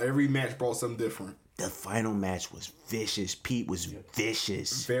 Different style. Every match brought something different. The final match was vicious. Pete was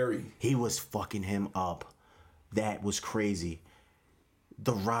vicious. Very. He was fucking him up. That was crazy.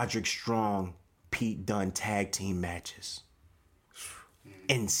 The Roderick Strong, Pete Dunne tag team matches.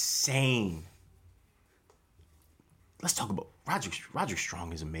 Insane. Let's talk about Roderick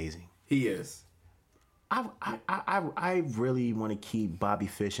Strong is amazing. He is. I really want to keep Bobby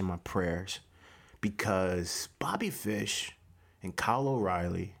Fish in my prayers because Bobby Fish and Kyle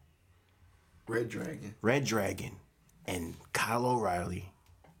O'Reilly, Red Dragon. Red Dragon, and Kyle O'Reilly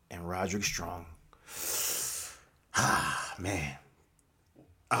and Roderick Strong. Ah, man.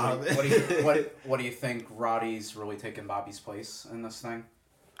 What do you think? Roddy's really taking Bobby's place in this thing?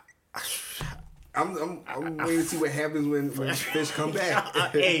 I'm waiting to see what happens when Fish come back.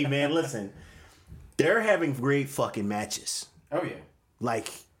 Hey, man, listen. They're having great fucking matches. Oh yeah.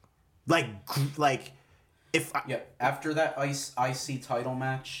 Like if I, Yeah, after that IC title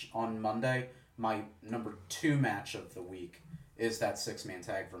match on Monday, my number 2 match of the week is that 6-man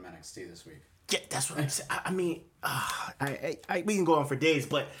tag from NXT this week. yeah, that's what I'm saying. I mean, we can go on for days,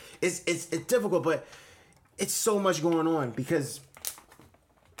 but it's difficult. But it's so much going on because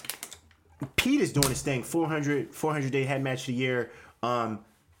Pete is doing his thing. 400 day head match of the year.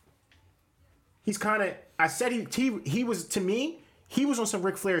 He's kind of. I said he was, to me, he was on some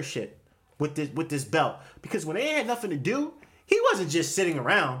Ric Flair shit with this belt because when they had nothing to do, he wasn't just sitting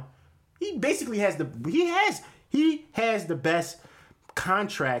around. He basically has the best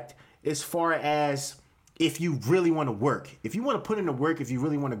contract as far as if you really want to work. If you want to put in the work, if you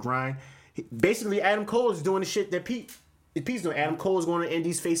really want to grind. Basically, Adam Cole is doing the shit that Pete's doing. Adam Cole is going to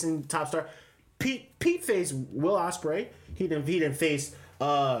Indies facing top star. Pete faced Will Ospreay. He didn't face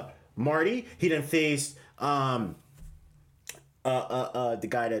Marty. He didn't face the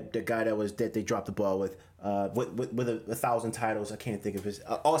guy that they dropped the ball with 1,000 titles. I can't think of his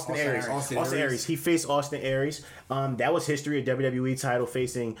Austin Aries. Austin Austin Aries. Aries. He faced Austin Aries. That was history. A WWE title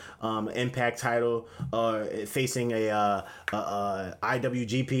facing Impact title, facing a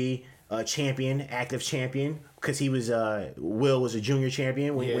IWGP champion, active champion, because he was Will was a junior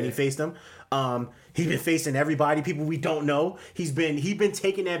champion when he faced him. He's been facing everybody, people we don't know. He's been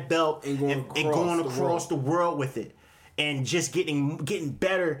taking that belt and going across the world with it, and just getting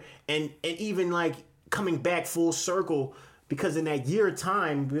better and even like coming back full circle. Because in that year of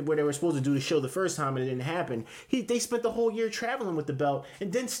time where they were supposed to do the show the first time and it didn't happen, they spent the whole year traveling with the belt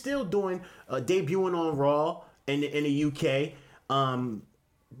and then still doing debuting on Raw in the UK.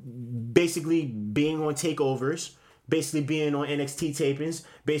 Basically being on takeovers, basically being on NXT tapings,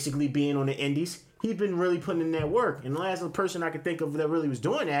 basically being on the indies. He's been really putting in that work. And the last person I could think of that really was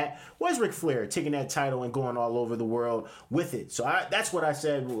doing that was Ric Flair, taking that title and going all over the world with it. So that's what I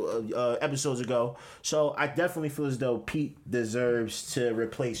said episodes ago. So I definitely feel as though Pete deserves to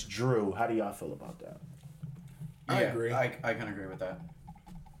replace Drew. How do y'all feel about that? I agree. I can agree with that.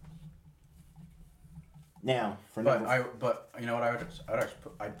 Now, But you know what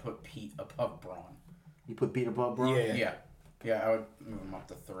I'd put Pete above Braun. you put Pete above Braun? Yeah. Yeah, I would move him up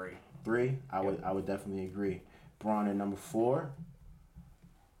to 3. 3, I would definitely agree. Braun at number 4.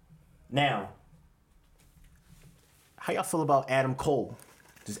 Now, how y'all feel about Adam Cole?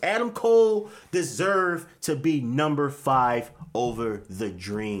 Does Adam Cole deserve to be number 5 over the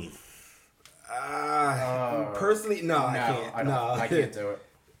Dream? Personally, no, I No, can't. I don't. I can't do it.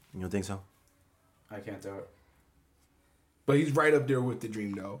 You don't think so? I can't do it. But he's right up there with the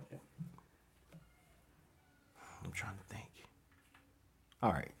Dream, though. I'm trying to think.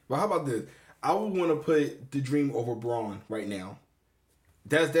 All right. Well, how about this? I would want to put the Dream over Braun right now.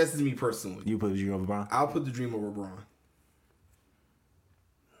 That's just me personally. You put the Dream over Braun? I'll put the Dream over Braun.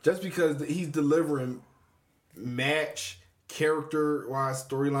 Just because he's delivering match, character-wise,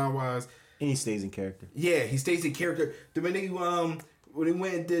 storyline-wise. And he stays in character. Yeah, he stays in character. When they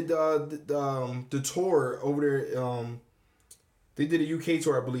went and did the tour over there, they did a UK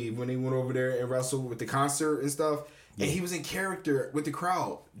tour, I believe, when they went over there and wrestled with the concert and stuff. Yeah. And he was in character with the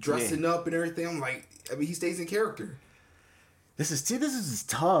crowd, dressing up and everything. I'm like, he stays in character. This is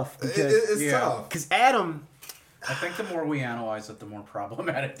tough. Because, it's tough. Because Adam... I think the more we analyze it, the more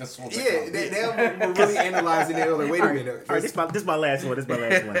problematic this will become. Yeah, they were really analyzing it. Like, wait a minute. All right, this is my last one.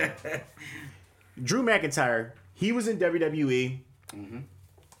 Drew McIntyre, he was in WWE. Mm-hmm.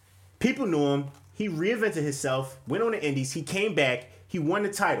 People knew him. He reinvented himself, went on the Indies. He came back. He won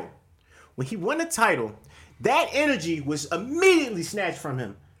the title. When he won the title, that energy was immediately snatched from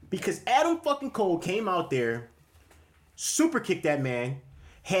him because Adam fucking Cole came out there, super kicked that man,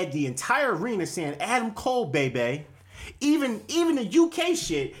 had the entire arena saying Adam Cole, baby. Even the UK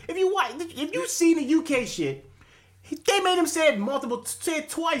shit. If you seen the UK shit, they made him say it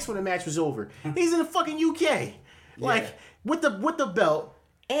twice when the match was over. He's in the fucking UK, like with the belt,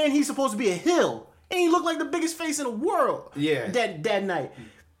 and he's supposed to be a heel, and he looked like the biggest face in the world. Yeah, that night,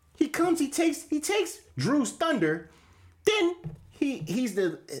 he comes, he takes Drew's thunder, then he's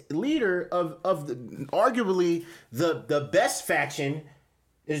the leader of the arguably the best faction.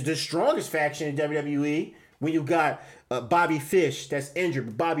 Is the strongest faction in WWE. When you got Bobby Fish that's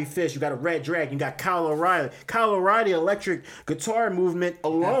injured, Bobby Fish, you got a Red Dragon, you got Kyle O'Reilly. Kyle O'Reilly electric guitar movement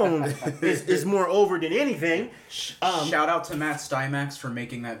alone is more over than anything. Shout out to Matt Stimax for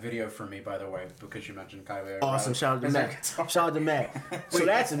making that video for me, by the way, because you mentioned Kyle O'Reilly. Awesome, shout out to Matt. Shout out to Matt. So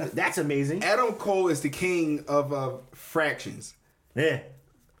that's amazing. Adam Cole is the king of fractions. Yeah.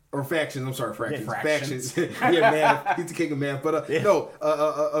 Or factions, I'm sorry, fractions. Yeah, fractions. Yeah, man. He's the king of math. But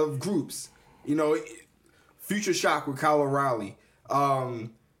of groups. You know, Future Shock with Kyle O'Reilly,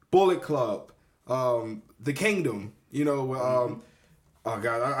 Bullet Club, The Kingdom. You know, oh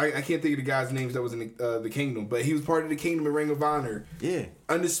God, I can't think of the guy's names that was in the Kingdom, but he was part of the Kingdom in Ring of Honor. Yeah,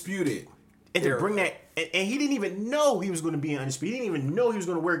 Undisputed. And to bring that, and he didn't even know he was going to be in Undisputed. He didn't even know he was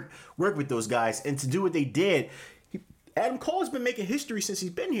going to work with those guys, and to do what they did. Adam Cole's been making history since he's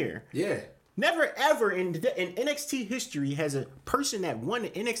been here. Yeah. Never ever in NXT history has a person that won the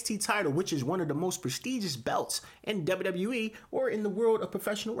NXT title, which is one of the most prestigious belts in WWE or in the world of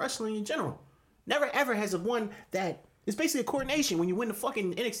professional wrestling in general. Never ever has a one that is basically a coordination when you win the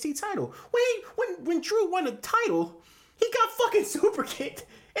fucking NXT title. When Drew won the title, he got fucking super kicked.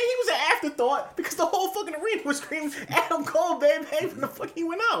 And he was an afterthought because the whole fucking arena was screaming Adam Cole, baby, when the fuck he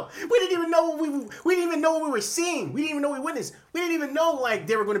went out. We didn't even know what we were seeing. We didn't even know we witnessed. We didn't even know like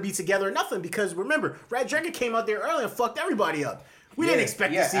they were going to be together or nothing because remember, Red Dragon came out there early and fucked everybody up. We didn't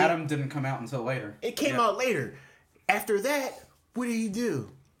expect to see. Yeah, Adam didn't come out until later. It came out later. After that, what did he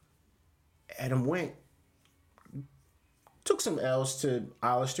do? Adam went, took some L's to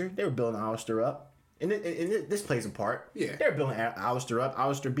Aleister. They were building Aleister up. And this plays a part. Yeah. They're building Aleister up.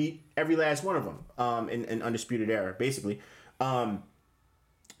 Aleister beat every last one of them in Undisputed Era, basically. And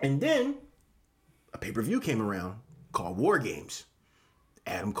then a pay-per-view came around called War Games.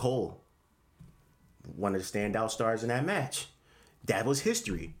 Adam Cole, one of the standout stars in that match. That was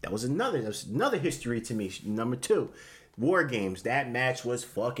history. That was another history to me. Number 2, War Games. That match was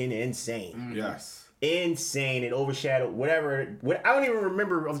fucking insane. Yes. Insane. It overshadowed whatever. I don't even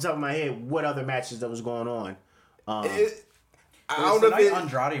remember off the top of my head what other matches that was going on. I don't know if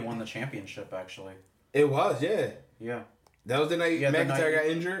Andrade won the championship. Actually, it was. Yeah. That was the night McIntyre got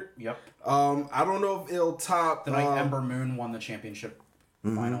injured. Yep. I don't know if it'll top the night Ember Moon won the championship.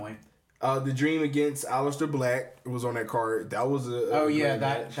 Finally. The Dream against Aleister Black was on that card. That was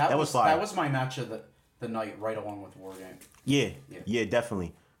that was fire. That was my match of the night, right along with War Game. Yeah,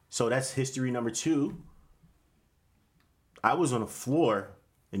 definitely. So that's history number 2. I was on the floor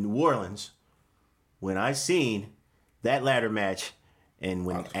in New Orleans when I seen that ladder match, and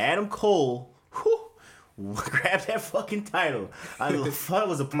when Adam Cole grabbed that fucking title, I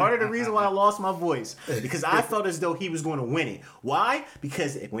was a part of the reason why I lost my voice because I felt as though he was going to win it. Why?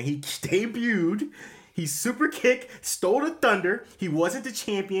 Because when he debuted, he super kicked, stole the thunder. He wasn't the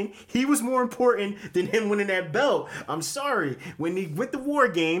champion. He was more important than him winning that belt. I'm sorry. When he went to War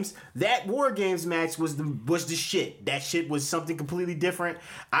Games, that War Games match was the shit. That shit was something completely different.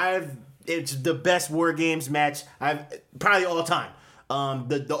 It's the best War Games match I've probably all time.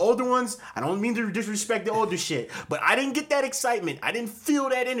 The older ones, I don't mean to disrespect the older shit, but I didn't get that excitement. I didn't feel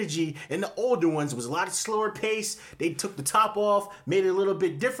that energy in the older ones. It was a lot of slower pace. They took the top off, made it a little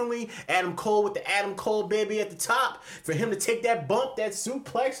bit differently. Adam Cole with the Adam Cole baby at the top. For him to take that bump, that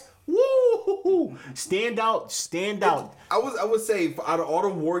suplex, woo! Stand out. I would say out of all the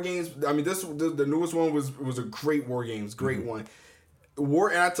War Games, I mean, the newest one was a great War Games, great one.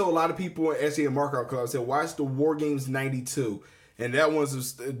 And I told a lot of people actually in Markout Club, I said, watch the War Games 92. And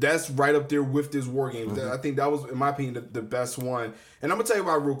that's right up there with this War Games. I think that was, in my opinion, the best one. And I'm going to tell you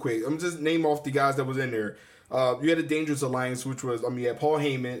about it real quick. I'm going to just name off the guys that was in there. You had a Dangerous Alliance, which was, you had Paul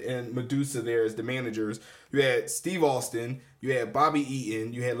Heyman and Medusa there as the managers. You had Steve Austin. You had Bobby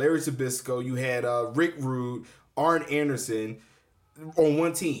Eaton. You had Larry Zbyszko. You had Rick Rude, Arn Anderson on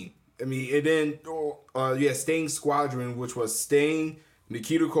one team. I mean, and then you had Sting Squadron, which was Sting,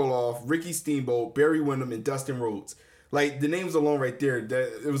 Nikita Koloff, Ricky Steamboat, Barry Windham, and Dustin Rhodes. Like, the names alone right there,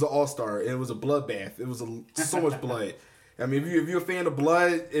 that it was an all-star, and it was a bloodbath. It was so much blood. I mean, if you're a fan of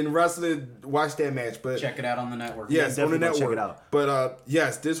blood in wrestling, watch that match. But check it out on the network. Yes, on the network. Check it out. But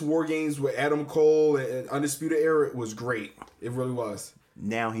yes, this War Games with Adam Cole and Undisputed Era was great. It really was.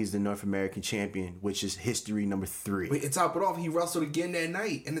 Now he's the North American champion, which is history number 3. Wait, and top it off, he wrestled again that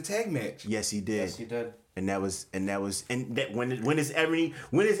night in the tag match. Yes, he did. Yes, he did. And when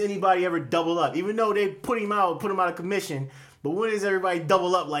has anybody ever double up? Even though they put him out of commission, but when does everybody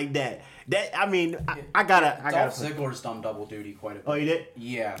double up like that? I gotta. Dolph Ziggler's done double duty quite a bit. Oh, you did?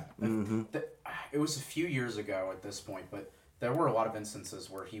 Yeah. It was a few years ago at this point, but there were a lot of instances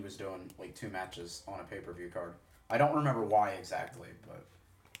where he was doing like 2 matches on a pay-per-view card. I don't remember why exactly, but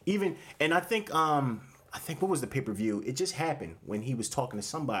I think what was the pay-per-view? It just happened when he was talking to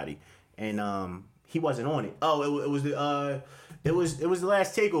somebody, and he wasn't on it. Oh, it was the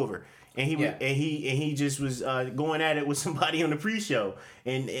last takeover. And he just was going at it with somebody on the pre-show,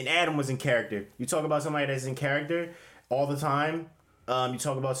 and Adam was in character. You talk about somebody that's in character all the time. You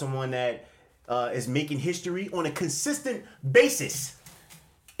talk about someone that is making history on a consistent basis.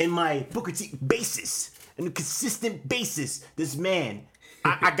 In my Booker T basis, on a consistent basis, this man.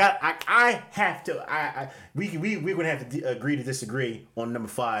 We're gonna have to agree to disagree on number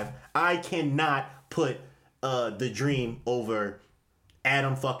 5. I cannot put the Dream over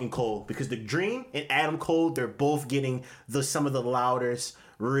Adam fucking Cole, because the Dream and Adam Cole, they're both getting some of the loudest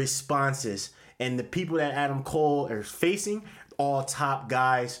responses, and the people that Adam Cole is facing, all top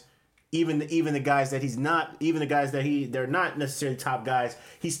guys. Even the guys that he's not, even the guys that they're not necessarily top guys,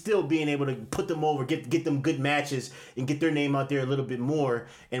 he's still being able to put them over, get them good matches, and get their name out there a little bit more.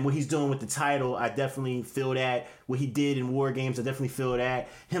 And what he's doing with the title, I definitely feel that. What he did in War Games, I definitely feel that.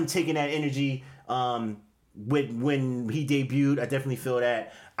 Him taking that energy when he debuted, I definitely feel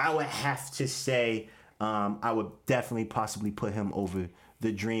that. I would have to say I would definitely possibly put him over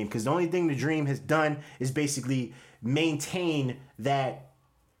the Dream, because the only thing the Dream has done is basically maintain that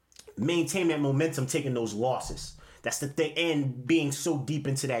momentum, taking those losses. That's the thing, and being so deep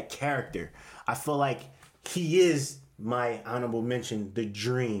into that character. I feel like he is my honorable mention, the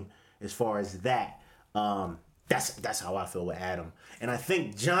Dream, as far as that. That's how I feel with Adam. And I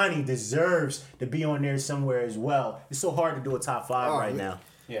think Johnny deserves to be on there somewhere as well. It's so hard to do a top 5 right now.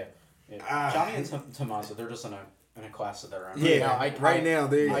 Yeah. Johnny and Tommaso, they're just in a class of their own. Yeah, I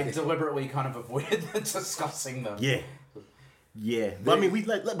deliberately kind of avoided discussing them. Yeah. But I mean,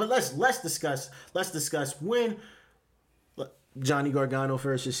 let's discuss when Johnny Gargano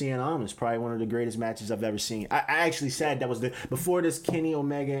versus Cien Almas, probably one of the greatest matches I've ever seen. I actually said that was before this Kenny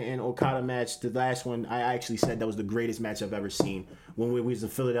Omega and Okada match, the last one. I actually said that was the greatest match I've ever seen when we was in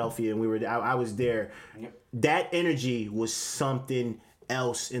Philadelphia and I was there. Yep. That energy was something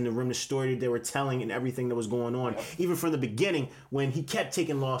else in the room, the story that they were telling and everything that was going on. Yep. Even from the beginning, when he kept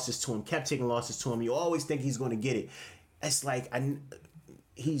taking losses to him, you always think he's going to get it. It's like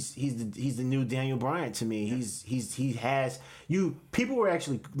he's the new Daniel Bryan to me. Yeah. People were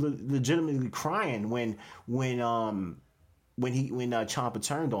actually legitimately crying when Ciampa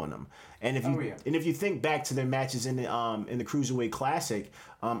turned on them. And if you think back to their matches in the Cruiserweight Classic,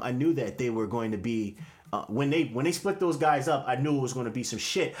 I knew that they were going to be when they split those guys up. I knew it was going to be some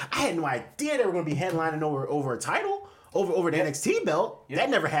shit. I had no idea they were going to be headlining over a title over the NXT belt. Yeah. That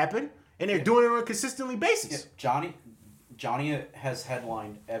never happened, and they're doing it on a consistently basis. Yeah. Johnny has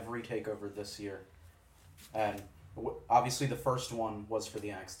headlined every takeover this year, and obviously the first one was for the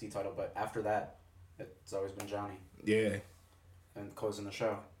NXT title, but after that, it's always been Johnny. Yeah. And closing the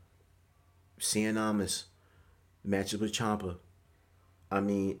show. Cien Almas, matches with Ciampa. I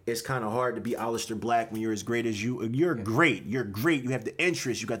mean, it's kind of hard to be Aleister Black when you're as great as you. You're great. You're great. You have the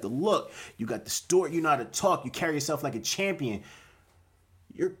interest. You got the look. You got the story. You know how to talk. You carry yourself like a champion.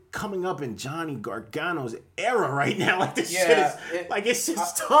 you're coming up in Johnny Gargano's era right now. Like this Yeah, shit is it's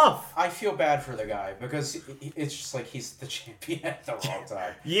just tough. I feel bad for the guy because it's just like he's the champion at the wrong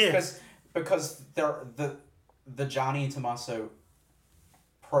time. Yeah. Because the Johnny Tommaso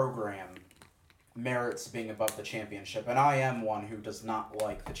program merits being above the championship, and I am one who does not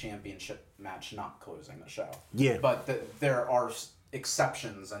like the championship match not closing the show. Yeah. But there are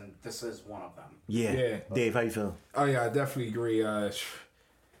exceptions, and this is one of them. Yeah. Yeah. Dave, how you feel? Oh yeah, I definitely agree.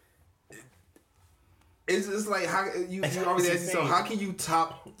 It's like how you always ask yourself, how can you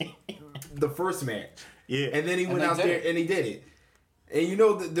top the first match? Yeah. And then he went they out did there it. and he did it. And you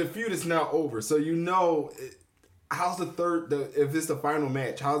know the feud is now over. So you know how's if it's the final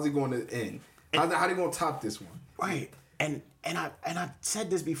match, how's it going to end? How they going to top this one? Right. And I said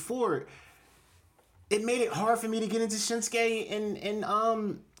this before. It made it hard for me to get into Shinsuke and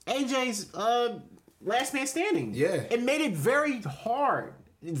AJ's Last Man Standing. Yeah. It made it very hard.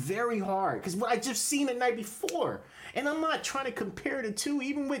 Very hard. Because I just seen it the night before. And I'm not trying to compare the two,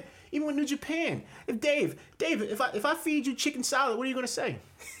 even with New Japan. Dave, if I feed you chicken salad, what are you gonna say?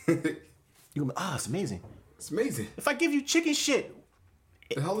 You're gonna be, it's amazing. It's amazing. If I give you chicken shit,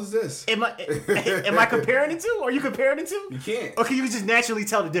 The hell is this? am I comparing the two? Are you comparing the two? You can't. Or can you just naturally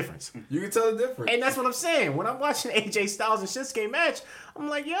tell the difference? You can tell the difference. And that's what I'm saying. When I'm watching AJ Styles and Shinsuke match, I'm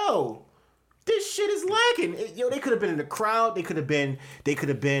like, yo, this shit is lacking. They could have been in the crowd. They could have been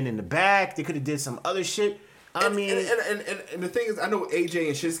in the back. They could have did some other shit. And the thing is, I know AJ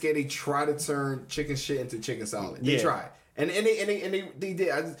and Shinsuke, they try to turn chicken shit into chicken salad. They try, and they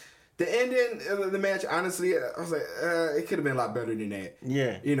did. The ending of the match, honestly, I was like, it could have been a lot better than that.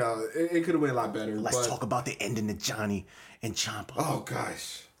 Yeah. You know, it could have been a lot better. Let's talk about the ending of Johnny and Ciampa. Oh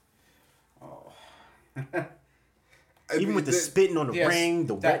gosh. Even with the spitting on the ring,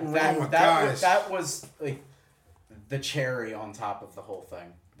 the wet ring. my gosh. That was like the cherry on top of the whole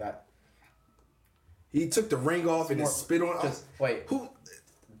thing. That He took the ring off and then spit on. just, wait, Who?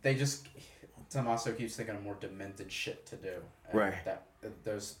 they just Tommaso keeps thinking of more demented shit to do. And Right. That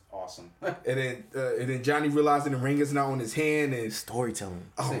was awesome. And then Johnny realizing the ring is not on his hand and Storytelling.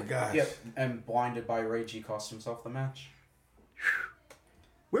 oh my gosh. Yep, and blinded by rage, he cost himself the match.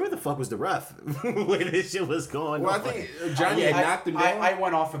 Where the fuck was the ref when this shit was going Well, on? I think Johnny had knocked him down. I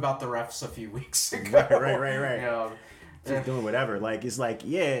went off about the refs a few weeks ago. Right. You know, Just doing whatever. Like, it's like,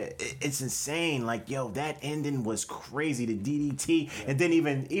 yeah, it's insane. Like, yo, that ending was crazy. The DDT. Yeah. And then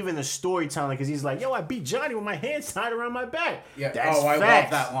even the storytelling, because he's like, yo, I beat Johnny with my hands tied around my back. Yeah. That's I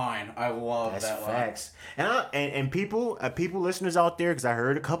facts. love that line. I love That's that facts. And people listeners out there, because I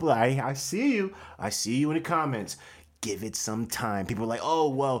heard a couple. I see you. I see you in the comments. Give it some time. People are like, oh,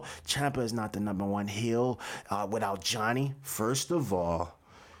 well, Ciampa is not the number one heel without Johnny. First of all,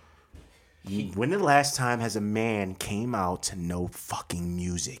 when the last time has a man came out to no fucking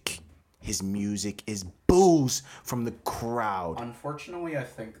music? His music is boos from the crowd. Unfortunately, I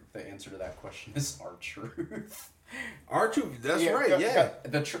think the answer to that question is R-Truth. R-Truth, that's right, yeah.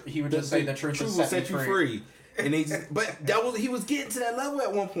 He would just say the truth will set you free. And but he was getting to that level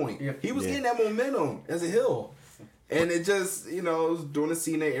at one point. Yep. He was getting that momentum as a heel. And it just, it was during the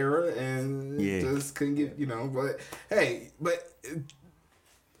Cena era and just couldn't get, but hey,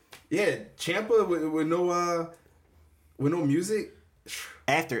 yeah, Ciampa with no music.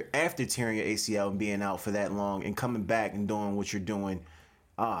 After tearing your ACL and being out for that long and coming back and doing what you're doing,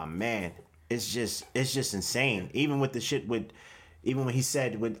 man, it's just insane. Even with the shit even when he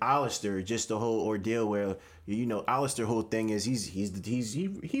said with Alistair, just the whole ordeal where Alistair whole thing is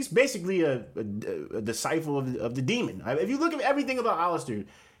he's basically a disciple of the demon. If you look at everything about Alistair,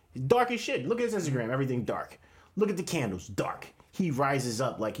 dark as shit. Look at his Instagram, everything dark. Look at the candles, dark. He rises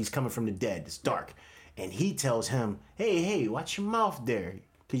up like he's coming from the dead. It's dark. And he tells him, hey, watch your mouth there,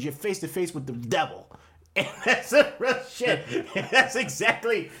 because you're face to face with the devil. And that's a real shit. That's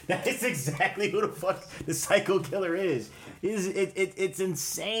exactly who the fuck the Psycho Killer is. It's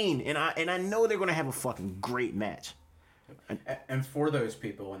insane. And I know they're gonna have a fucking great match. And for those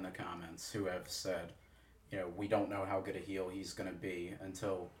people in the comments who have said, we don't know how good a heel he's gonna be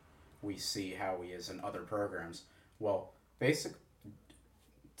until we see how he is in other programs. Well,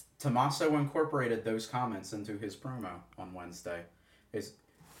 Tommaso incorporated those comments into his promo on Wednesday.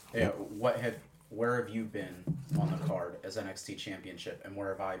 Where have you been on the card as NXT Championship, and where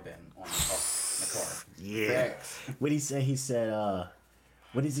have I been on the card? Yeah. What did he say? He said,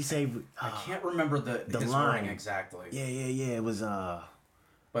 what did he say? I can't remember his line wording exactly. Yeah. It was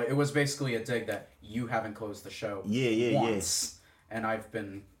But it was basically a dig that you haven't closed the show once, and I've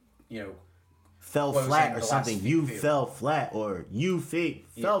been, fell flat or something. You fell flat, or you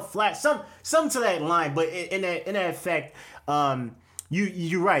fell flat. Some to that line, but in that effect,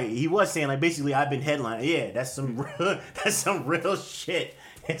 You're right. He was saying like basically I've been headlining. Yeah, that's some real shit.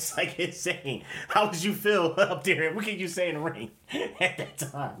 It's like insane. How would you feel up there? What could you say in the ring at that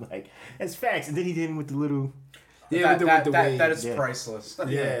time? Like that's facts. And then he did it with the little. Yeah, that is Yeah. priceless.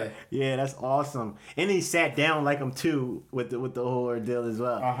 Yeah. Yeah, that's awesome. And he sat down like him too with the whole ordeal as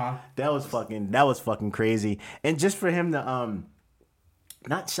well. That was fucking crazy. And just for him to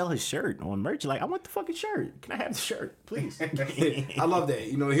not sell his shirt on merch, like I want the fucking shirt. Can I have the shirt, please? I love that.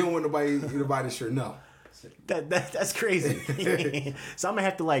 You know, he don't want nobody to buy the shirt. No. That's crazy. So I'm gonna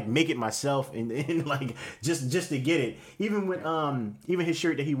have to like make it myself and like just to get it. Even with even his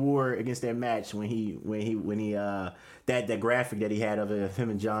shirt that he wore against that match when he that graphic that he had of him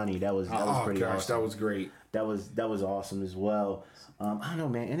and Johnny, that was pretty awesome. That was great. That was awesome as well. I don't know,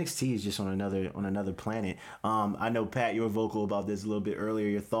 man. NXT is just on another planet. I know Pat, you were vocal about this a little bit earlier.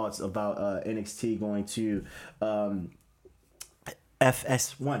 Your thoughts about NXT going to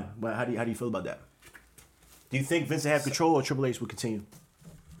FS1. Well, how do you feel about that? Do you think Vince will have control or Triple H will continue?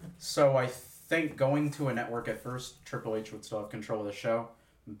 So I think going to a network at first, Triple H would still have control of the show,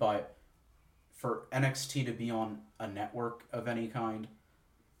 but for NXT to be on a network of any kind,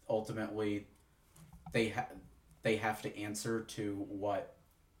 ultimately they have to answer to what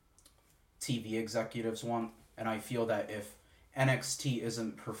TV executives want, and I feel that if NXT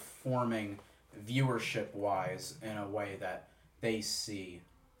isn't performing viewership-wise in a way that they see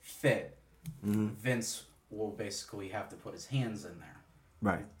fit, Vince will basically have to put his hands in there,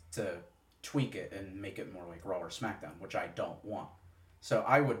 right, to tweak it and make it more like Raw or SmackDown, which I don't want. So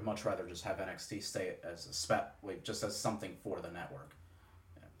I would much rather just have NXT stay as a just as something for the network.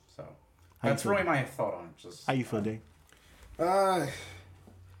 Yeah, so that's really my thought on it. Just how you feel, Dave? I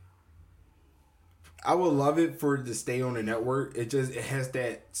would love it for it to stay on the network. It has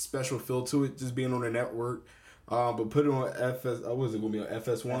that special feel to it, just being on the network. But put it on FS. What is it going to be on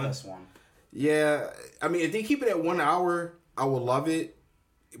FS1? FS1. Yeah, I mean, if they keep it at 1 hour, I would love it.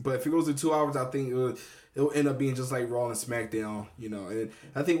 But if it goes to 2 hours, I think it'll end up being just like Raw and SmackDown, you know. And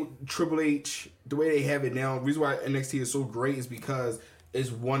I think Triple H, the way they have it now, the reason why NXT is so great is because it's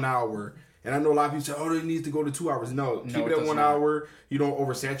 1 hour. And I know a lot of people say, "Oh, it needs to go to 2 hours." No, keep it at 1 hour. You don't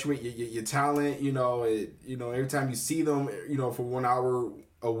oversaturate your talent. You know, every time you see them, you know, for 1 hour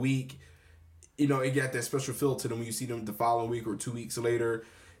a week, you know, it got that special feel to them when you see them the following week or 2 weeks later.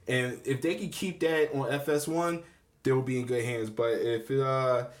 And if they can keep that on FS1, they'll be in good hands. But if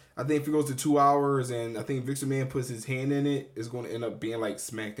I think if it goes to 2 hours, and I think Vince McMahon puts his hand in it, it's going to end up being like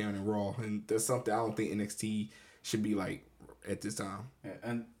SmackDown and Raw, and that's something I don't think NXT should be like at this time. Yeah,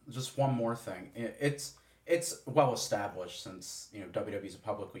 and just one more thing, it's well established since WWE is a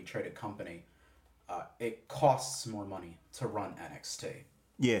publicly traded company. It costs more money to run NXT.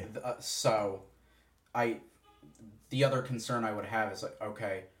 Yeah. So, the other concern I would have is like,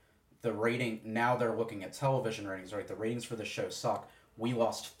 okay, the rating, now they're looking at television ratings, right? The ratings for the show suck. We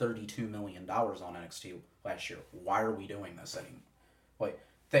lost $32 million on NXT last year. Why are we doing this anymore? Like,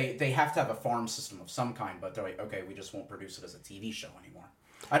 they have to have a farm system of some kind, but they're like, okay, we just won't produce it as a TV show anymore.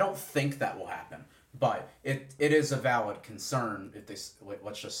 I don't think that will happen, but it is a valid concern if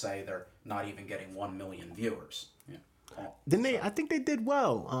let's just say they're not even getting 1 million viewers. Yeah. I think they did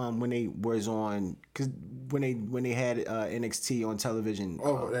well when they was on, because when they had NXT on television.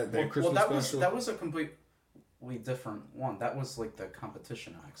 That Christmas special. That was a completely different one. That was like the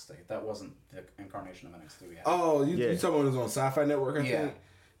competition NXT. That wasn't the incarnation of NXT we had. Oh, you talking about it was on Sci-Fi Network? I think.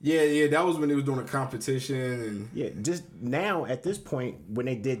 Yeah. That was when they was doing a competition and. Yeah, just now at this point when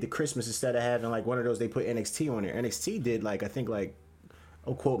they did the Christmas, instead of having like one of those, they put NXT on there. NXT did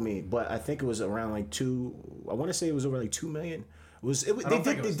don't quote me, but I think it was around like I want to say it was over like 2 million. They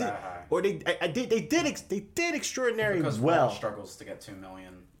did extraordinary because well. Raw struggles to get 2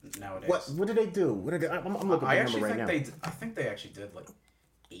 million nowadays. What did they do? I'm looking at the number right now. I think they actually did like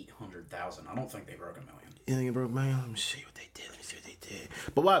 800,000. I don't think they broke 1 million. You think it broke 1 million? Let me see what they did.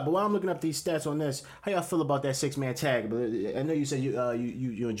 But while I'm looking up these stats on this, how y'all feel about that 6-man tag? But I know you said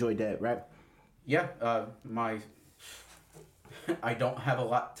you enjoyed that, right? Yeah, I don't have a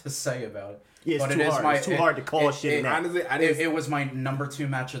lot to say about it. Yeah, it's too hard to call shit. Honestly, it was my number 2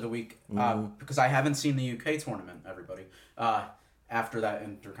 match of the week because I haven't seen the UK tournament, everybody, after that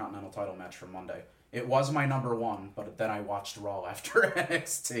Intercontinental title match from Monday. It was my number 1, but then I watched Raw after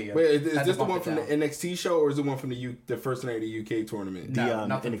NXT. Wait, is this the one from the NXT show, or is it one from the first night of the UK tournament? No,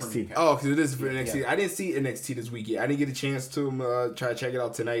 nothing NXT. from UK. Oh, because it is for NXT. Yeah. I didn't see NXT this week yet. I didn't get a chance to try to check it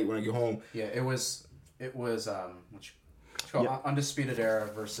out tonight when I get home. Yeah, it was Undisputed Era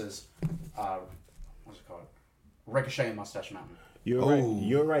versus what's it called? Ricochet and Mustache Mountain. You're right.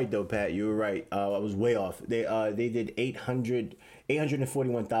 You're right though, Pat. You were right. I was way off. They did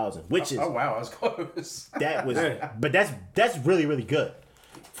 841,000, which is Oh wow, I was close. that was, but that's really really good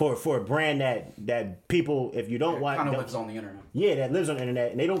for a brand that people, if you don't watch, Kind of lives on the internet. yeah, that lives on the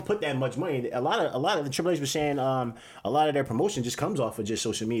internet, and they don't put that much money. A lot of the Triple H was saying, a lot of their promotion just comes off of just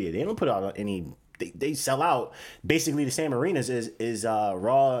social media. They don't put out any. They sell out basically the same arenas as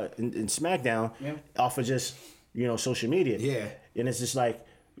Raw and SmackDown off of just social media. Yeah. And it's just like,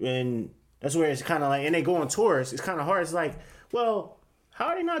 and that's where it's kind of like, and they go on tours. It's kind of hard. It's like, well, how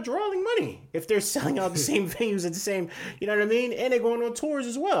are they not drawing money if they're selling out the same venues at the same, you know what I mean? And they're going on tours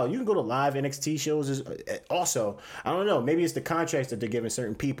as well. You can go to live NXT shows also. I don't know. Maybe it's the contracts that they're giving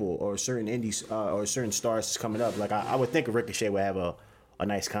certain people or certain indies or certain stars coming up. Like I would think Ricochet would have a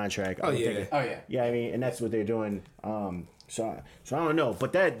nice contract. Oh, yeah. Yeah, I mean, and that's what they're doing. So I don't know.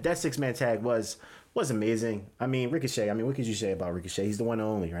 But that 6-man tag was amazing. I mean, Ricochet. I mean, what could you say about Ricochet? He's the one and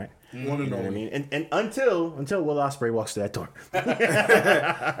only, right? One and only. I mean, and until Will Ospreay walks through that door.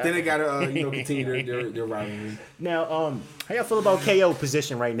 Then they gotta continue their rivalry. Now, how y'all feel about KO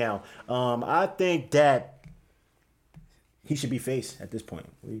position right now? I think that he should be face at this point.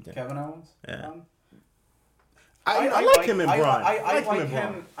 What do you think? Kevin Owens. Yeah. I like him in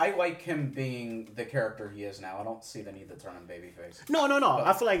Braun. I like him being the character he is now. I don't see the need to turn him babyface. No.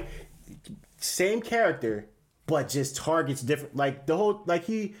 I feel like same character, but just targets different. Like the whole, like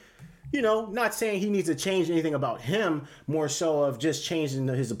he, not saying he needs to change anything about him, more so of just changing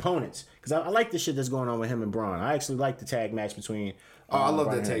his opponents. Because I like the shit that's going on with him and Braun. I actually like the tag match between. I love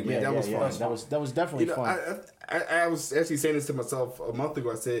Braun that tag match. That was fun. That was definitely fun. I was actually saying this to myself a month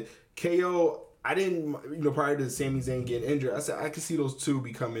ago. I said, KO, I didn't, prior to Sami Zayn getting injured, I said I could see those two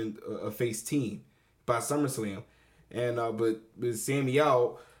becoming a face team by SummerSlam. And but with Sami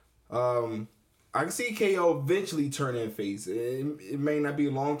out, I can see KO eventually turning face. It may not be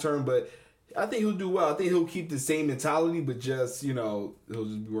long term, but I think he'll do well. I think he'll keep the same mentality, but just he'll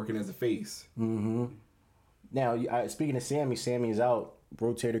just be working as a face. Mm-hmm. Now, speaking of Sami is out.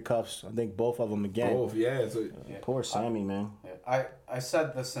 Rotator cuffs. I think both of them again. Both, yeah. Poor Sami, man. I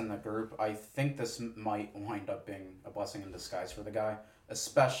said this in the group. I think this might wind up being a blessing in disguise for the guy,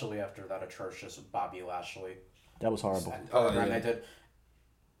 especially after that atrocious Bobby Lashley. That was horrible. They did.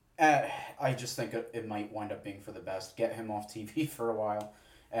 I just think it might wind up being for the best. Get him off TV for a while,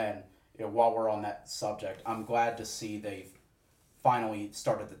 and while we're on that subject, I'm glad to see they've finally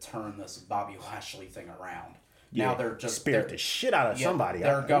started to turn this Bobby Lashley thing around. Yeah, now they're just spirit the shit out of somebody.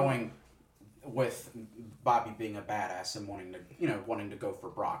 They're going with Bobby being a badass and wanting to go for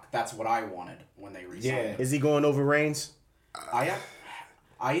Brock. That's what I wanted when they resigned. Yeah. Is he going over Reigns? I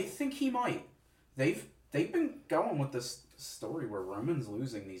think he might. They've been going with this story where Roman's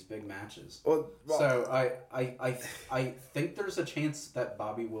losing these big matches. So I think there's a chance that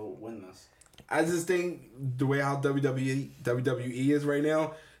Bobby will win this. I just think the way how WWE is right now,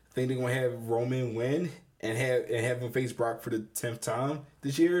 I think they're gonna have Roman win and have him face Brock for the 10th time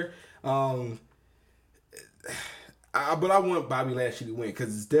this year. But I want Bobby Lashley to win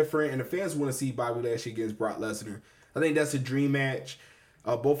because it's different, and the fans want to see Bobby Lashley against Brock Lesnar. I think that's a dream match.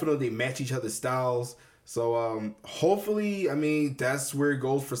 Both of them, they match each other's styles. So hopefully, that's where it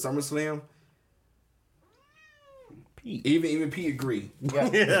goes for SummerSlam. Pete. Even Pete agreed.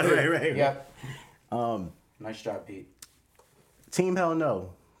 Yeah, right. Yeah. Nice job, Pete. Team Hell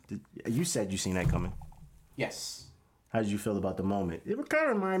No. You said you seen that coming. Yes. How did you feel about the moment? It kind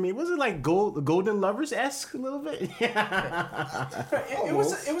of reminded me. Was it like Golden Lovers-esque a little bit? It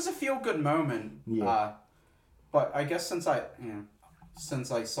was a feel good moment. Yeah. But I guess since I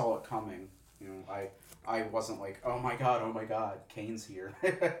saw it coming, I wasn't like, oh my god, Kane's here.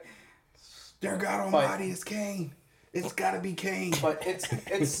 Dear God Almighty, it's Kane. It's gotta be Kane. But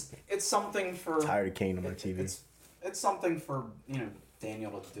it's something for Tired of Kane on my TV. It's something for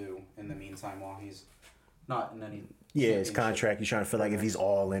Daniel to do in the meantime while he's not in any. Yeah, his contract. He's trying to feel like if he's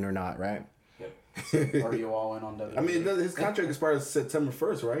all in or not, right? Yep. Are you all in on WWE? His contract expires September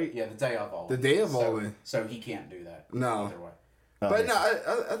 1st, right? Yeah, the day of all. The day of all in. So he can't do that. No. Either way. But no,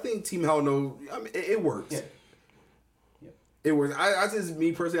 I think Team Hell No. It works. Yeah. Yep. It works. I just,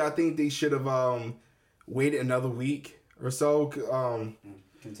 me personally, I think they should have waited another week or so.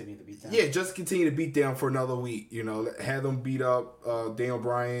 Continue to beat down. Yeah, just continue to beat down for another week. Have them beat up Daniel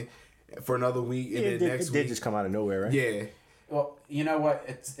Bryan for another week, and then next it week did just come out of nowhere, right? Yeah. Well, you know what?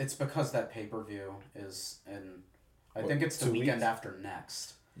 It's because that pay-per-view is in. I think it's the 2 weekend weeks? after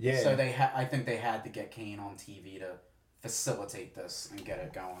next. Yeah. So I think they had to get Kane on TV to facilitate this and get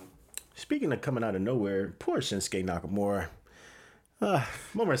it going. Speaking of coming out of nowhere, poor Shinsuke Nakamura.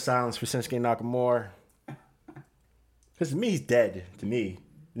 Moment of silence for Shinsuke Nakamura. Because to me, he's dead. To me,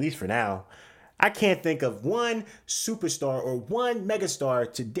 at least for now. I can't think of one superstar or one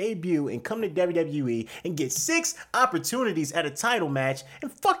megastar to debut and come to WWE and get 6 opportunities at a title match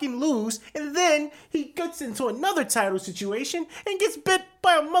and fucking lose, and then he gets into another title situation and gets bit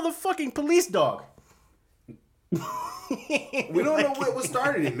by a motherfucking police dog. We don't know what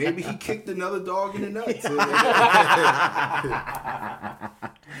started it. Maybe he kicked another dog in the nuts.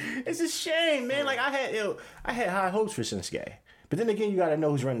 It's a shame, man. Like I had high hopes for Shinsuke, but then again, you gotta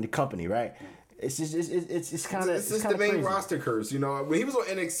know who's running the company, right? It's just it's kind of it's just the main roster curse, you know. When he was on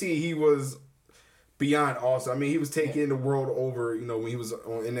NXT, he was beyond awesome. I mean, he was taking the world over, you know, when he was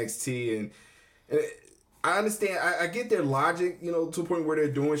on NXT, and I understand. I get their logic, you know, to a point where they're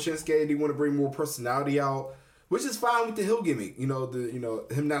doing Shinsuke. They want to bring more personality out, which is fine with the heel gimmick. You know,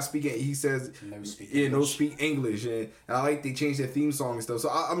 him not speaking. He says no speak English, and I like they changed their theme song and stuff.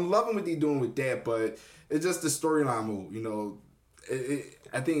 So I'm loving what they're doing with that, but it's just the storyline move, you know.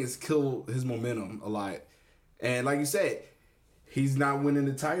 I think it's killed his momentum a lot. And like you said, he's not winning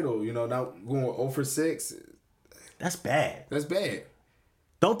the title, you know, not going 0 for 6. That's bad. That's bad.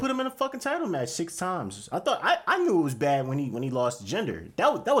 Don't put him in a fucking title match 6 times. I knew it was bad when he lost to Jinder.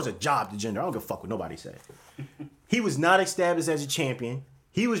 That was a job to Jinder. I don't give a fuck what nobody said. He was not established as a champion.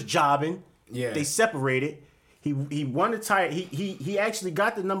 He was jobbing. Yeah. They separated. He won the title. He actually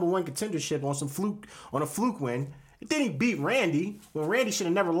got the #1 contendership on a fluke win. Then he beat Randy when Randy should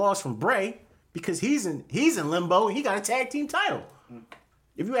have never lost from Bray because he's in limbo and he got a tag team title.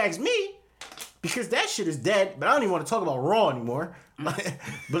 If you ask me, because that shit is dead. But I don't even want to talk about Raw anymore. But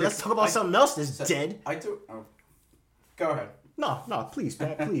let's talk about something else that's dead. I do. Oh, go ahead. No, please,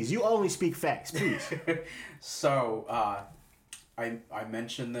 Pat, please. You only speak facts, please. So, I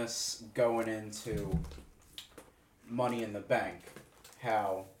mentioned this going into Money in the Bank,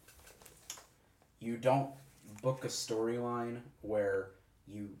 how you don't book a storyline where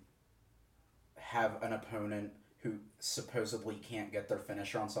you have an opponent who supposedly can't get their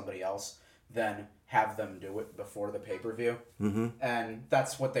finisher on somebody else, then have them do it before the pay-per-view. Mm-hmm. And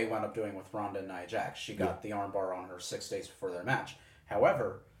that's what they wound up doing with Ronda and Nia Jax. She got the armbar on her 6 days before their match.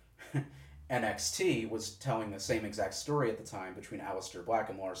 However, NXT was telling the same exact story at the time between Aleister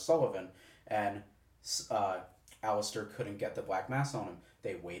Black and Lars Sullivan, and Aleister couldn't get the black mass on him.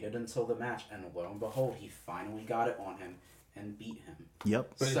 They waited until the match, and lo and behold, he finally got it on him and beat him.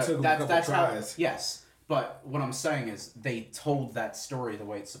 Yep. But it took him a couple tries. Yes, but what I'm saying is they told that story the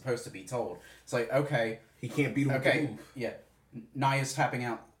way it's supposed to be told. It's like, okay, he can't beat him. Okay, yeah, Nia's tapping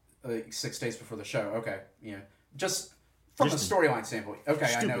out 6 days before the show. Okay, you know, just from the storyline standpoint. Okay,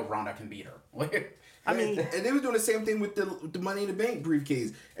 stupid. I know Ronda can beat her. I mean, and they were doing the same thing with the Money in the Bank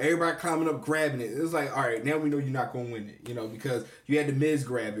briefcase. Everybody climbing up, grabbing it. It was like, all right, now we know you're not going to win it, you know, because you had the Miz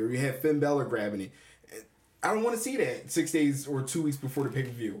grab it, or you had Finn Balor grabbing it. I don't want to see that 6 days or 2 weeks before the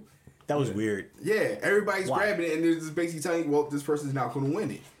pay-per-view. That was weird. Yeah, everybody's grabbing it, and they're just basically telling you, well, this person's not going to win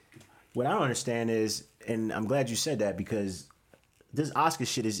it. What I don't understand is, and I'm glad you said that, because this Oscar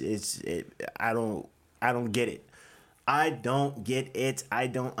shit I don't get it. I don't get it. I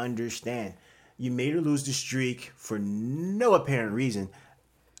don't understand. You made her lose the streak for no apparent reason.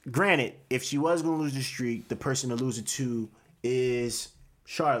 Granted, if she was going to lose the streak, the person to lose it to is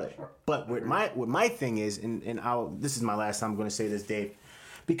Charlotte. But what my thing is, and this is my last time I'm going to say this, Dave,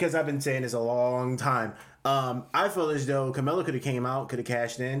 because I've been saying this a long time. I feel as though Carmella could have came out, could have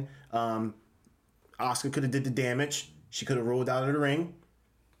cashed in. Asuka could have did the damage. She could have rolled out of the ring.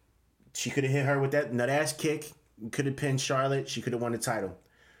 She could have hit her with that nut-ass kick. Could have pinned Charlotte. She could have won the title.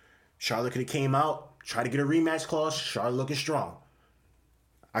 Charlotte could have came out, tried to get a rematch clause. Charlotte looking strong.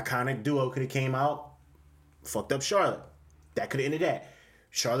 Iconic Duo could have came out, fucked up Charlotte. That could have ended that.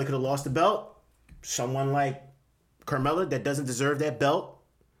 Charlotte could have lost the belt. Someone like Carmella that doesn't deserve that belt.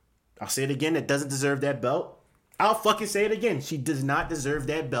 I'll say it again, that doesn't deserve that belt. I'll fucking say it again. She does not deserve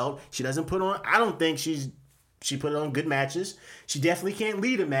that belt. She doesn't put on, I don't think she put on good matches. She definitely can't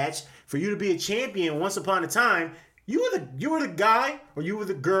lead a match. For you to be a champion once upon a time, you were the guy or you were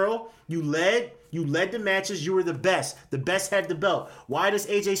the girl. You led the matches. You were the best. The best had the belt. Why does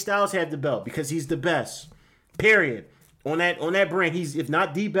AJ Styles have the belt? Because he's the best. Period. On that brand, he's if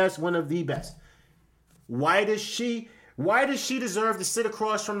not the best, one of the best. Why does she deserve to sit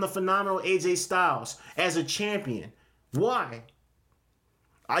across from the phenomenal AJ Styles as a champion? Why?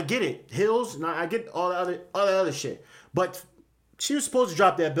 I get it. Hills, and I get all the other shit. But she was supposed to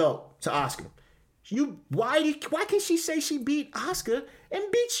drop that belt to Asuka. Why can she say she beat Asuka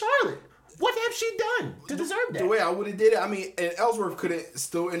and beat Charlotte? What have she done to deserve that? The way I would have did it, I mean, and Ellsworth couldn't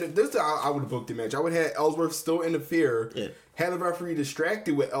still this I would have booked the match. I would have had Ellsworth still interfere, had the referee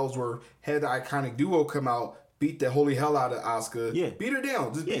distracted with Ellsworth, had the Iconic Duo come out, beat the holy hell out of Asuka. Yeah. Beat her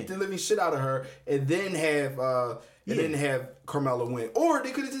down. Just Yeah. beat the living shit out of her, and then have Carmella win. Or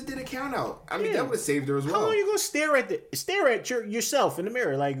they could have just did a count out. I mean, that would have saved her as well. How long are you gonna stare at yourself in the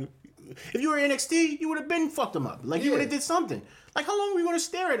mirror? Like, if you were NXT, you would have been fucked them up. Like, you Yeah. would have did something. Like, how long were you gonna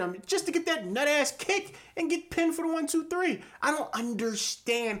stare at them just to get that nut ass kick and get pinned for the 1, 2, 3? I don't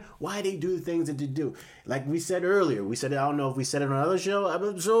understand why they do the things that they do. Like we said earlier, I don't know if we said it on another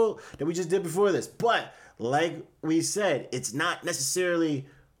episode that we just did before this, but like we said, it's not necessarily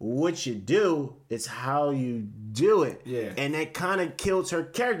what you do, it's how you do it. Yeah. And that kind of kills her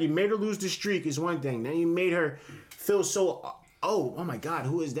character. You made her lose the streak is one thing. Then you made her feel so, oh my God,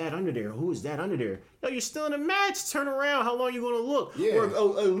 who is that under there? Who is that under there? Yo, you're still in a match. Turn around. How long you going to look? Yeah.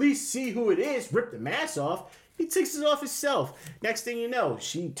 Or at least see who it is. Rip the mask off. He takes it off himself. Next thing you know,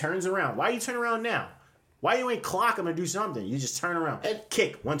 she turns around. Why you turn around now? Why you ain't clock him to do something? You just turn around.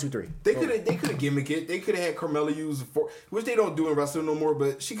 Kick. 1, 2, 3. They could have gimmick it. They could have had Carmella use which they don't do in wrestling no more.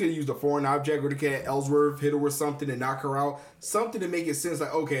 But she could have used a foreign object, or they could have Ellsworth hit her with something and knock her out. Something to make it sense.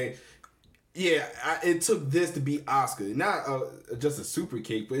 Like, okay, yeah, it took this to beat Asuka, not just a super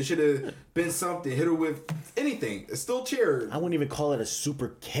kick, but it should have been something. Hit her with anything. A steel chair. I wouldn't even call it a super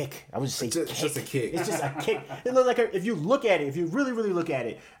kick. I would just say Just a kick. It's just a kick. It looks like if you look at it, if you really, really look at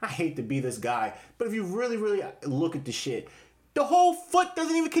it, I hate to be this guy, but if you really, really look at the shit, the whole foot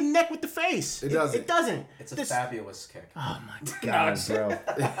doesn't even connect with the face. It doesn't. It doesn't. It's a fabulous kick. Oh my God, bro.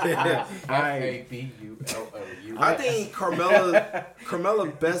 Fabulou. I think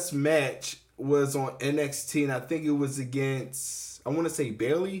Carmella best match was on NXT, and I think it was against, I want to say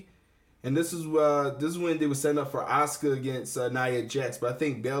Bayley, and this is when they were setting up for Asuka against Nia Jax, but I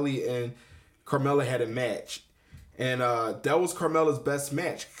think Bayley and Carmella had a match, and that was Carmella's best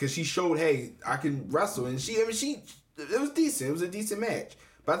match because she showed, hey, I can wrestle, and it was decent. It was a decent match,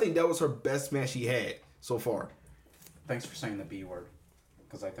 but I think that was her best match she had so far. Thanks for saying the B word,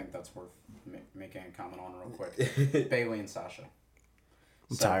 because I think that's worth making a comment on real quick. Bayley and Sasha.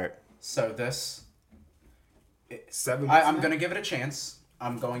 I'm tired. So this, 7 I'm going to give it a chance.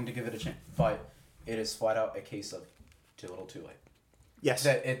 But it is flat out a case of too little too late. Yes.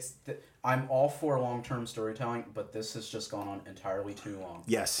 I'm all for long-term storytelling, but this has just gone on entirely too long.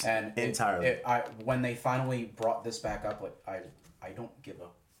 Yes, and entirely. When they finally brought this back up, like I don't give a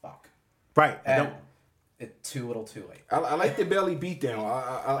fuck. Right. And it's too little too late. I like the Bayley beatdown.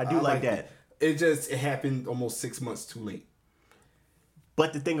 I do like that. It happened almost 6 months too late.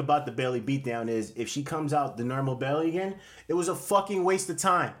 But the thing about the Bayley beatdown is if she comes out the normal Bayley again, it was a fucking waste of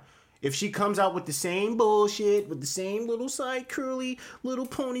time. If she comes out with the same bullshit, with the same little side curly little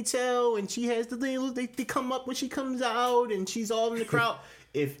ponytail, and she has they come up when she comes out and she's all in the crowd,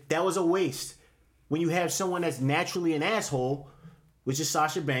 if that was a waste. When you have someone that's naturally an asshole, which is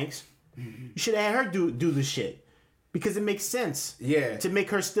Sasha Banks, you should have had her do the shit. Because it makes sense. Yeah. To make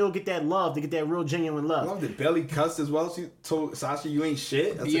her still get that love, to get that real genuine love. I love that Bayley cussed as well. She told Sasha, "You ain't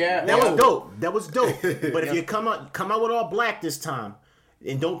shit." Yeah. That was dope. That was dope. But if you come out with all black this time,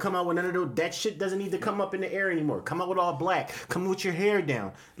 and don't come out with none of those, that shit doesn't need to come up in the air anymore. Come out with all black. Come with your hair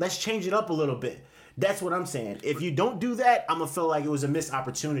down. Let's change it up a little bit. That's what I'm saying. If you don't do that, I'm gonna feel like it was a missed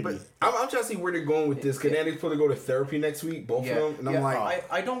opportunity. But I'm trying to see where they're going with this. Because they're supposed to go to therapy next week, both of them, and I'm like,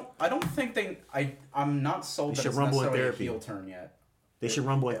 I don't think I'm not sold that should it's rumble in necessarily a therapy. heel turn yet. They should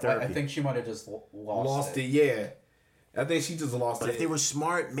rumble at therapy. I think she might have just lost it. Yeah. I think she just lost But it. if they were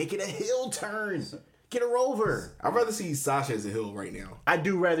smart, make it a heel turn. Get her over. I'd rather see Sasha as a heel right now. I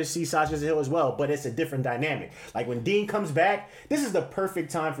do rather see Sasha as a heel as well, but it's a different dynamic. Like when Dean comes back, this is the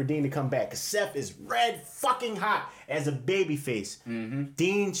perfect time for Dean to come back. Because Seth is red fucking hot as a babyface. Mm-hmm.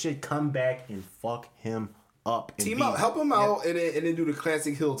 Dean should come back and fuck him up. And Team up, help him out, and then do the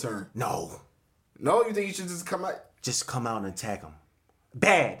classic heel turn. No. No, you think you should just come out? Just come out and attack him.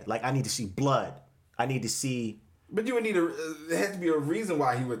 Bad. Like I need to see blood. I need to see... But you would need there has to be a reason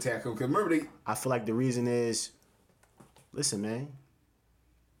why he would attack him. Because remember, I feel like the reason is, listen, man,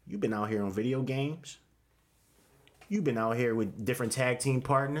 you've been out here on video games. You've been out here with different tag team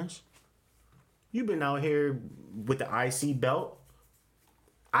partners. You've been out here with the IC belt.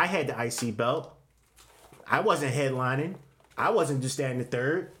 I had the IC belt. I wasn't headlining. I wasn't just standing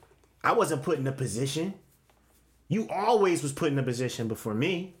third. I wasn't put in a position. You always was put in a position before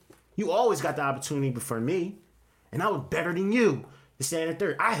me. You always got the opportunity before me. And I was better than you to stand at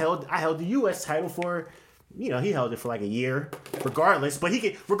third. I held the U.S. title for, he held it for like a year, regardless. But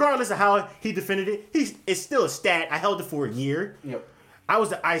regardless of how he defended it, it's still a stat. I held it for a year. Yep. I was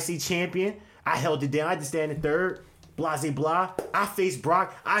the IC champion. I held it down. I had to stand at third. Blah, blah, blah. I faced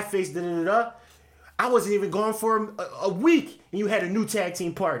Brock. I faced da-da-da-da. I wasn't even gone for a week, and you had a new tag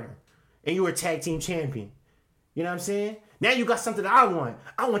team partner, and you were a tag team champion. You know what I'm saying? Now you got something that I want.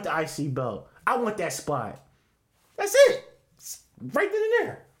 I want the IC belt. I want that spot. That's it. It's right then and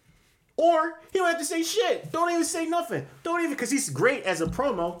there. Or he don't have to say shit. Don't even say nothing. Don't even, because he's great as a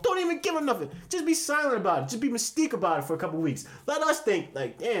promo. Don't even give him nothing. Just be silent about it. Just be mystique about it for a couple weeks. Let us think,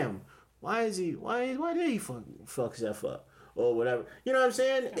 like, damn, why did he fuck Seth up? Or whatever. You know what I'm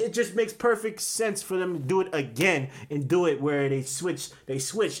saying? It just makes perfect sense for them to do it again and do it where they switch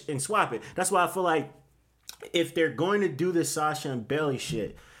and swap it. That's why I feel like if they're going to do the Sasha and Bayley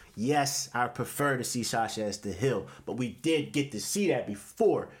shit, yes, I prefer to see Sasha as the heel, but we did get to see that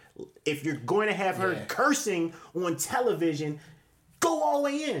before. If you're going to have her cursing on television, go all the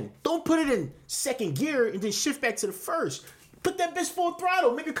way in. Don't put it in second gear and then shift back to the first. Put that bitch full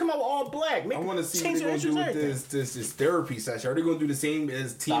throttle. Make her come out all black. I want to see what they're going to do with this therapy session. Are they going to do the same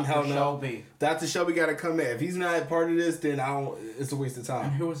as Team Hell No? Shelby. Dr. Shelby got to come in. If he's not part of this, then it's a waste of time.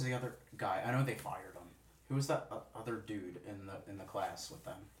 And who was the other guy? I know they fired him. Who was that other dude in the class with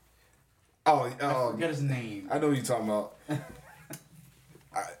them? I forget his name. I know who you're talking about.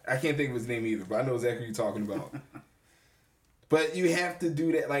 I can't think of his name either, but I know exactly what you're talking about. But you have to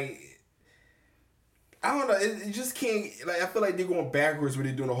do that, like, I don't know. It just can't. Like, I feel like they're going backwards when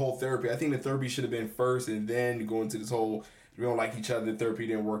they're doing the whole therapy. I think the therapy should have been first, and then go into this whole we don't like each other. The therapy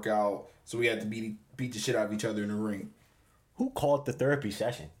didn't work out, so we had to beat the shit out of each other in the ring. Who called the therapy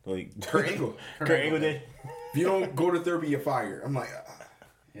session? Like Kurt Angle. Kurt Angle did. If you don't go to therapy, you're fired. I'm like,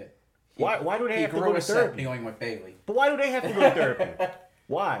 yeah. Why do they have to go to therapy? Dealing with Bayley. But why do they have to go to therapy?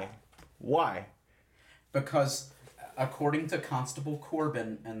 Why? Because according to Constable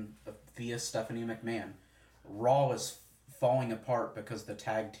Corbin and via Stephanie McMahon, Raw is falling apart because the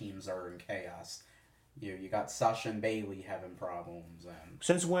tag teams are in chaos. You got Sasha and Bayley having problems. And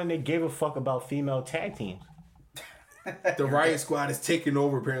since when they gave a fuck about female tag teams? The Riot Squad is taking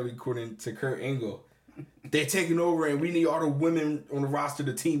over, apparently, according to Kurt Angle. They're taking over, and we need all the women on the roster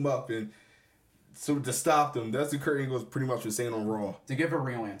to team up and so to stop them. That's what Kurt Angle is pretty much was saying on Raw. To give a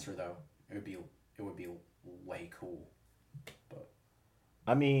real answer, though, it would be way cool. But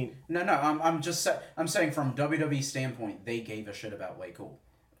I mean, no, I'm saying from WWE standpoint, they gave a shit about Way Cool.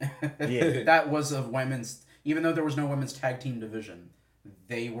 Yeah, that was a women's. Even though there was no women's tag team division,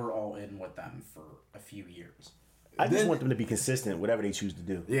 they were all in with them for a few years. I just want them to be consistent, whatever they choose to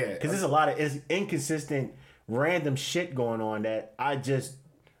do. Yeah, because there's a lot of inconsistent, random shit going on that I just.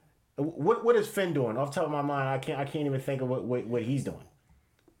 What is Finn doing? Off the top of my mind, I can't even think of what he's doing.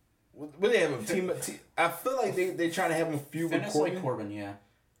 What they have a team? I feel like they're trying to have him feud with Corbin. Like Corbin, yeah.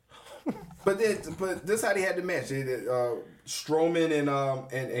 But this is how they had the match. They did Strowman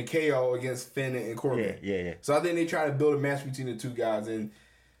and KO against Finn and Corbin. Yeah. So I think they try to build a match between the two guys. And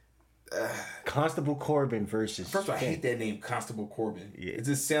Constable Corbin versus. First of all, I Finn. hate that name, Constable Corbin. Yeah. It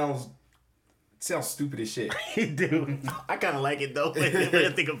just sounds stupid as shit. You do. I kind of like it though. When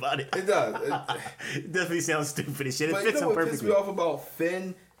I think about it, It does. It definitely sounds stupid as shit. It But fits you know him what pissed perfectly. me off about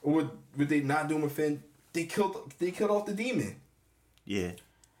Finn? Or what they not doing with Finn? They killed off the demon. Yeah.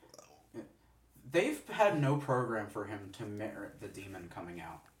 They've had no program for him to merit the demon coming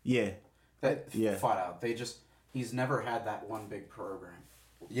out. Yeah. Yeah. Flat out. He's never had that one big program.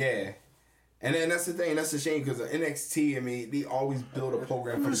 Yeah. And then that's the thing. That's a shame because NXT, I mean, they always build a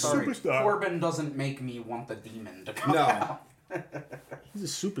program for the Superstar. Corbin doesn't make me want the demon to come No. out. He's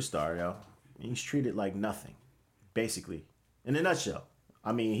a superstar, yo. He's treated like nothing, basically. In a nutshell.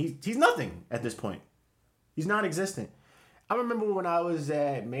 I mean, he's nothing at this point. He's non-existent. I remember when I was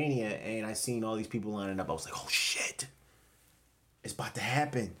at Mania and I seen all these people lining up. I was like, oh shit, it's about to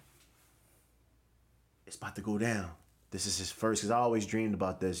happen. It's about to go down. This is his first, because I always dreamed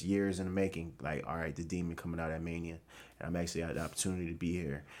about this years in the making. Like, all right, the demon coming out at Mania, and I'm actually had the opportunity to be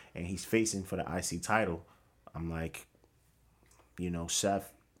here, and he's facing for the IC title. I'm like,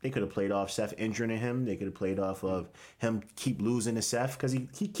 Seth. They could have played off Seth injuring him. They could have played off of him keep losing to Seth, because he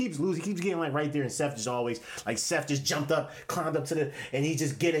keeps losing. He keeps getting like right there, and Seth just always like Seth just jumped up, climbed up to the, and he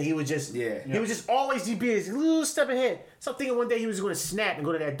just get it. He would just He was just always be a little step ahead. So I'm thinking one day he was going to snap and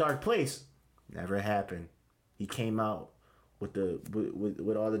go to that dark place. Never happened. He came out with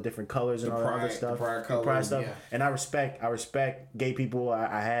with all the different colors and all that other stuff. The pride stuff. Yeah. And I respect gay people.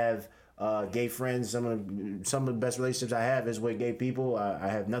 I have gay friends. Some of the best relationships I have is with gay people. I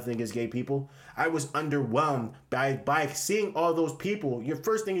have nothing against gay people. I was underwhelmed by seeing all those people. Your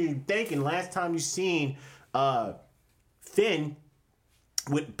first thing you're thinking last time you seen Finn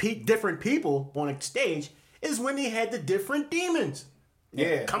with different people on a stage is when he had the different demons.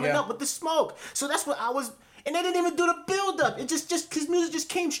 Yeah. Coming up with the smoke. So that's what I was. And they didn't even do the build up. It just his music just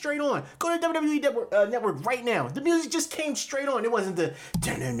came straight on. Go to WWE network right now. The music just came straight on. It wasn't the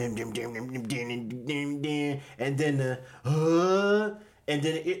and then the and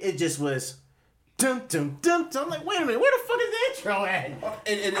then it just was dum dum dum dum. I'm like, wait a minute, where the fuck is the intro at?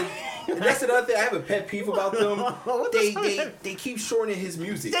 And that's another thing. I have a pet peeve about them. They keep shortening his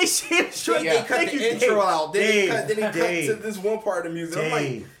music. They short. They cut the intro out. Then they cut to this one part of the music. I'm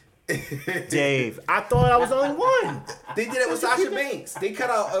like, Dave, I thought I was the only one. They did it with Sasha Banks. They cut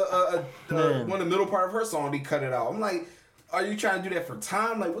out one of the middle part of her song. They cut it out. I'm like, are you trying to do that for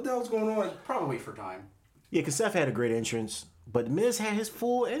time? Like, what the hell's going on? Probably for time. Yeah, because Seth had a great entrance, but Miz had his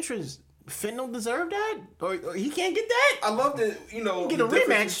full entrance. Finn don't deserve that, or he can't get that. I love that, you know, Get a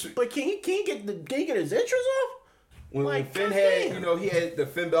rematch, but can he get his entrance off? When Like, Finn goddamn. had, he had the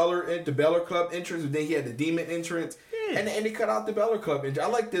Finn Balor, the Balor Club entrance, and then he had the Demon entrance, and they cut out the Balor Club entrance. I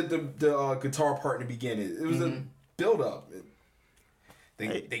like the guitar part in the beginning. It was a build up.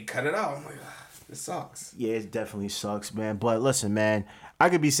 They cut it out. I'm like, this sucks. Yeah, it definitely sucks, man. But listen, man, I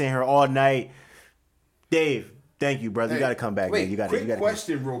could be sitting here all night. Dave, thank you, brother. You got to come back, Wait, man. You got quick to.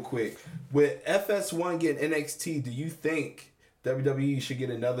 question, real quick. With FS1 getting NXT, do you think WWE should get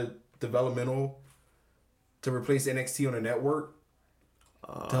another developmental to replace NXT on the network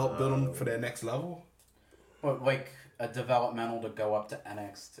to help build them for that next level? But like a developmental to go up to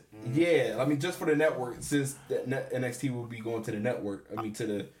NXT. Yeah, I mean, just for the network, since NXT will be going to the network. I mean, to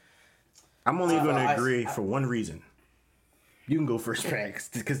the. I'm only going to agree for one reason. You can go first, Max,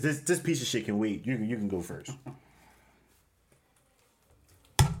 because this piece of shit can wait. You can go first.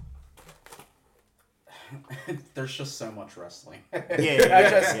 There's just so much wrestling.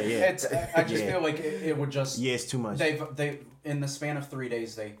 Yeah. I just feel like it would just. Yeah, it's too much. They in the span of 3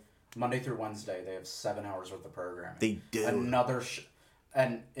 days, Monday through Wednesday, they have 7 hours worth of programming. They do.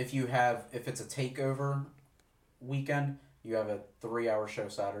 And if it's a takeover weekend, you have a 3-hour show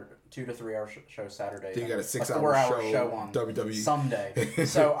Saturday, 2 to 3 hour show Saturday. Then you got a 6 hour 4-hour show on WWE Sunday.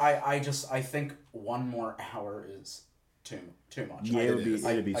 So I think 1 more hour is too much. Yeah, it'd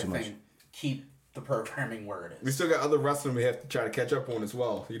be too much. I think keep the programming where it is. We still got other wrestling we have to try to catch up on as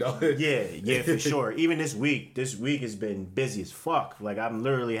well. Yeah, for sure. Even this week has been busy as fuck. Like, I'm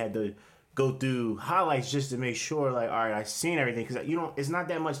literally had to go through highlights just to make sure, like, all right, I've seen everything, because it's not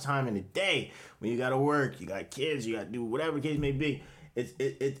that much time in the day when you got to work, you got kids, you got to do whatever the case may be.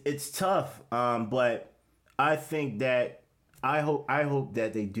 It's tough. But I think that I hope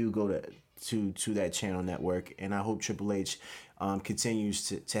that they do go to that channel network, and I hope Triple H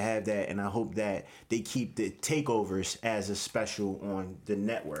continues to have that, and I hope that they keep the takeovers as a special on the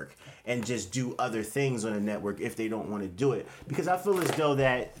network and just do other things on the network if they don't want to do it. Because I feel as though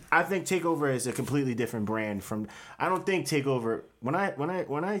that I think Takeover is a completely different brand from. I don't think Takeover when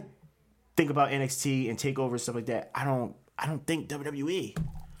I think about NXT and Takeover and stuff like that, I don't think WWE.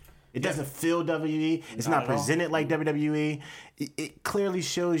 It doesn't feel WWE. It's not presented like WWE. It clearly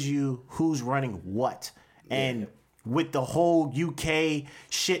shows you who's running what. And with the whole UK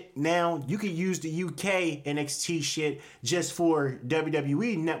shit now, you can use the UK NXT shit just for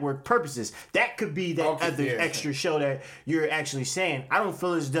WWE network purposes. That could be that extra show that you're actually saying. I don't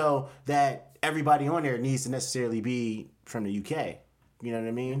feel as though that everybody on there needs to necessarily be from the UK. You know what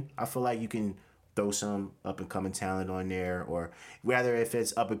I mean? I feel like you can throw some up-and-coming talent on there, or rather if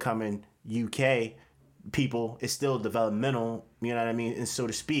it's up-and-coming UK people, it's still developmental, you know what I mean, and so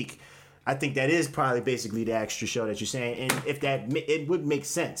to speak. I think that is probably basically the extra show that you're saying, and if that, it would make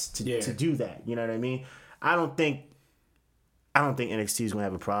sense to do that, you know what I mean? I don't think NXT is going to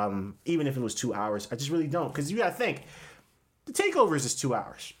have a problem, even if it was 2 hours. I just really don't, because you got to think, the takeovers is 2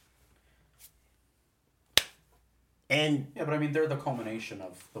 hours. And yeah, but I mean, they're the culmination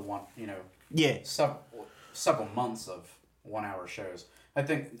of the one, several months of 1 hour shows. I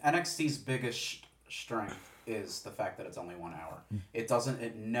think NXT's biggest strength is the fact that it's only 1 hour.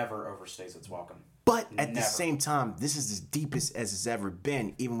 It never overstays its welcome. But at the same time, this is as deepest as it's ever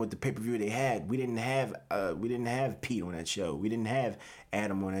been. Even with the pay-per-view they had, we didn't have Pete on that show. We didn't have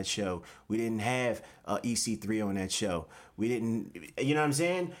Adam on that show. We didn't have EC3 on that show. We didn't, you know what I'm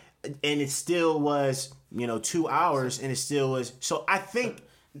saying? And it still was, 2 hours, and it still was. So I think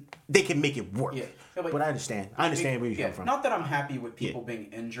they can make it work. Yeah. But I understand. I understand where you're coming from. Not that I'm happy with people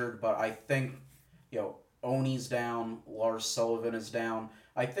being injured, but I think, Oney's down, Lars Sullivan is down.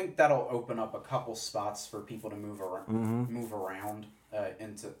 I think that'll open up a couple spots for people to move around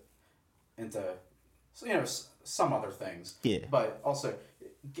into some other things. Yeah. But also,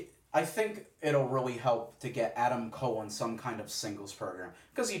 I think it'll really help to get Adam Cole in some kind of singles program,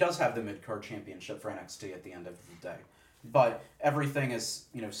 because he does have the mid-card championship for NXT at the end of the day. But everything is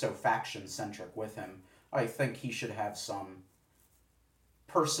so faction centric with him. I think he should have some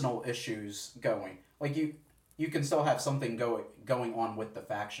personal issues going. Like you can still have something going on with the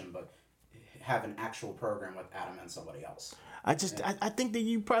faction, but have an actual program with Adam and somebody else. I think that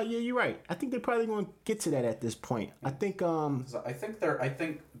you're right. I think they're probably going to get to that at this point. I think So I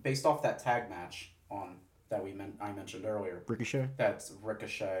think based off that tag match I mentioned earlier, Ricochet. That's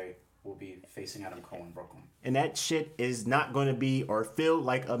Ricochet will be facing Adam Cole in Brooklyn. And that shit is not going to be or feel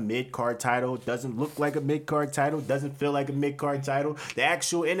like a mid-card title. Doesn't look like a mid-card title. Doesn't feel like a mid-card title. The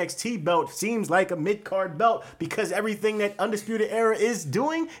actual NXT belt seems like a mid-card belt because everything that Undisputed Era is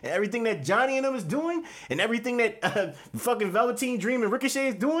doing and everything that Johnny and them is doing and everything that fucking Velveteen Dream and Ricochet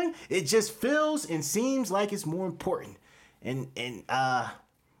is doing, it just feels and seems like it's more important. And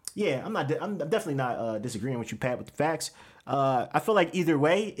yeah, I'm definitely not disagreeing with you, Pat, with the facts. I feel like either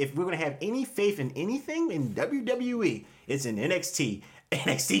way, if we're going to have any faith in anything in WWE, it's in NXT.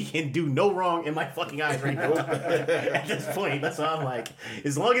 NXT can do no wrong in my fucking eyes right now. At this point, that's all I'm like.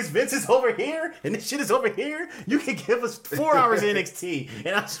 As long as Vince is over here and this shit is over here, you can give us 4 hours of NXT.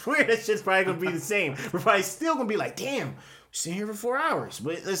 And I swear that shit's probably going to be the same. We're probably still going to be like, damn, sitting here for 4 hours,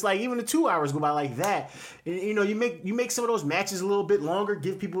 but it's like even the 2 hours go by like that. And, you know, you make some of those matches a little bit longer,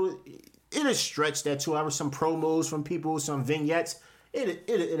 give people it'll stretch that 2 hours, some promos from people, some vignettes.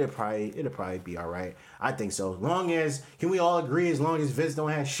 It'll probably be all right. I think so. Can we all agree? As long as Vince don't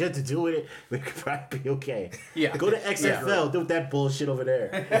have shit to do with it, we could probably be okay. Yeah. Go to XFL, do that bullshit over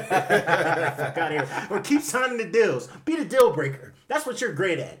there. Fuck out of here. Or keep signing the deals. Be the deal breaker. That's what you're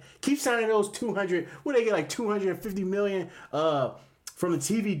great at. Keep signing those 200. What they get like 250 million from the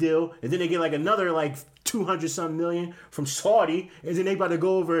TV deal, and then they get like another like 200 some million from Saudi, and then they about to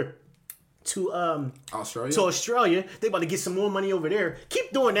go over to Australia. They about to get some more money over there.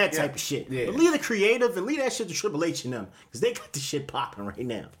 Keep doing that type of shit. Yeah. But leave the creative and leave that shit to Triple H and them, because they got the shit popping right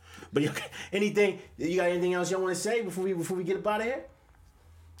now. But you got anything else y'all want to say before we get up out of here?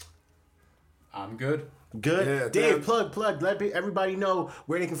 I'm good. Good. Yeah, Dave, plug. Let everybody know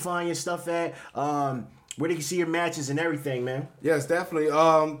where they can find your stuff at, where they can see your matches and everything, man. Yes, definitely.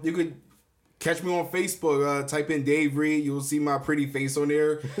 You could catch me on Facebook. Type in Dave Reed. You'll see my pretty face on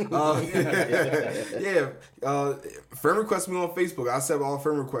there. Friend request me on Facebook. I accept all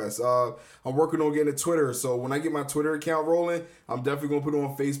friend requests. I'm working on getting a Twitter. So when I get my Twitter account rolling, I'm definitely going to put it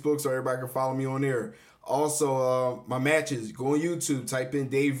on Facebook so everybody can follow me on there. Also, my matches. Go on YouTube. Type in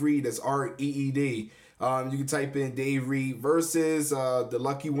Dave Reed. That's REED. You can type in Dave Reed versus the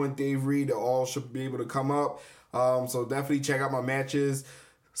lucky one, Dave Reed. They all should be able to come up. So definitely check out my matches.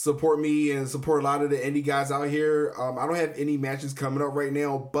 Support me and support a lot of the indie guys out here. I don't have any matches coming up right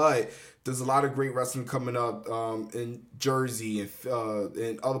now, but there's a lot of great wrestling coming up in Jersey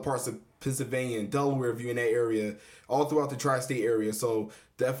and other parts of Pennsylvania and Delaware if you're in that area, all throughout the tri-state area. So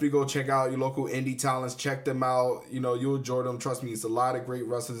definitely go check out your local indie talents. Check them out. You know, you'll enjoy them. Trust me, it's a lot of great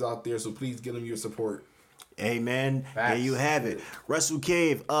wrestlers out there, so please give them your support. Amen. There you have it. Wrestle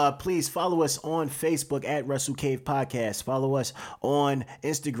Cave. Please follow us on Facebook at Wrestle Cave Podcast. Follow us on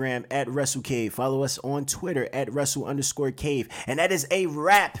Instagram at Wrestle Cave. Follow us on Twitter at Wrestle_Cave. And that is a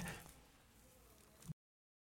wrap.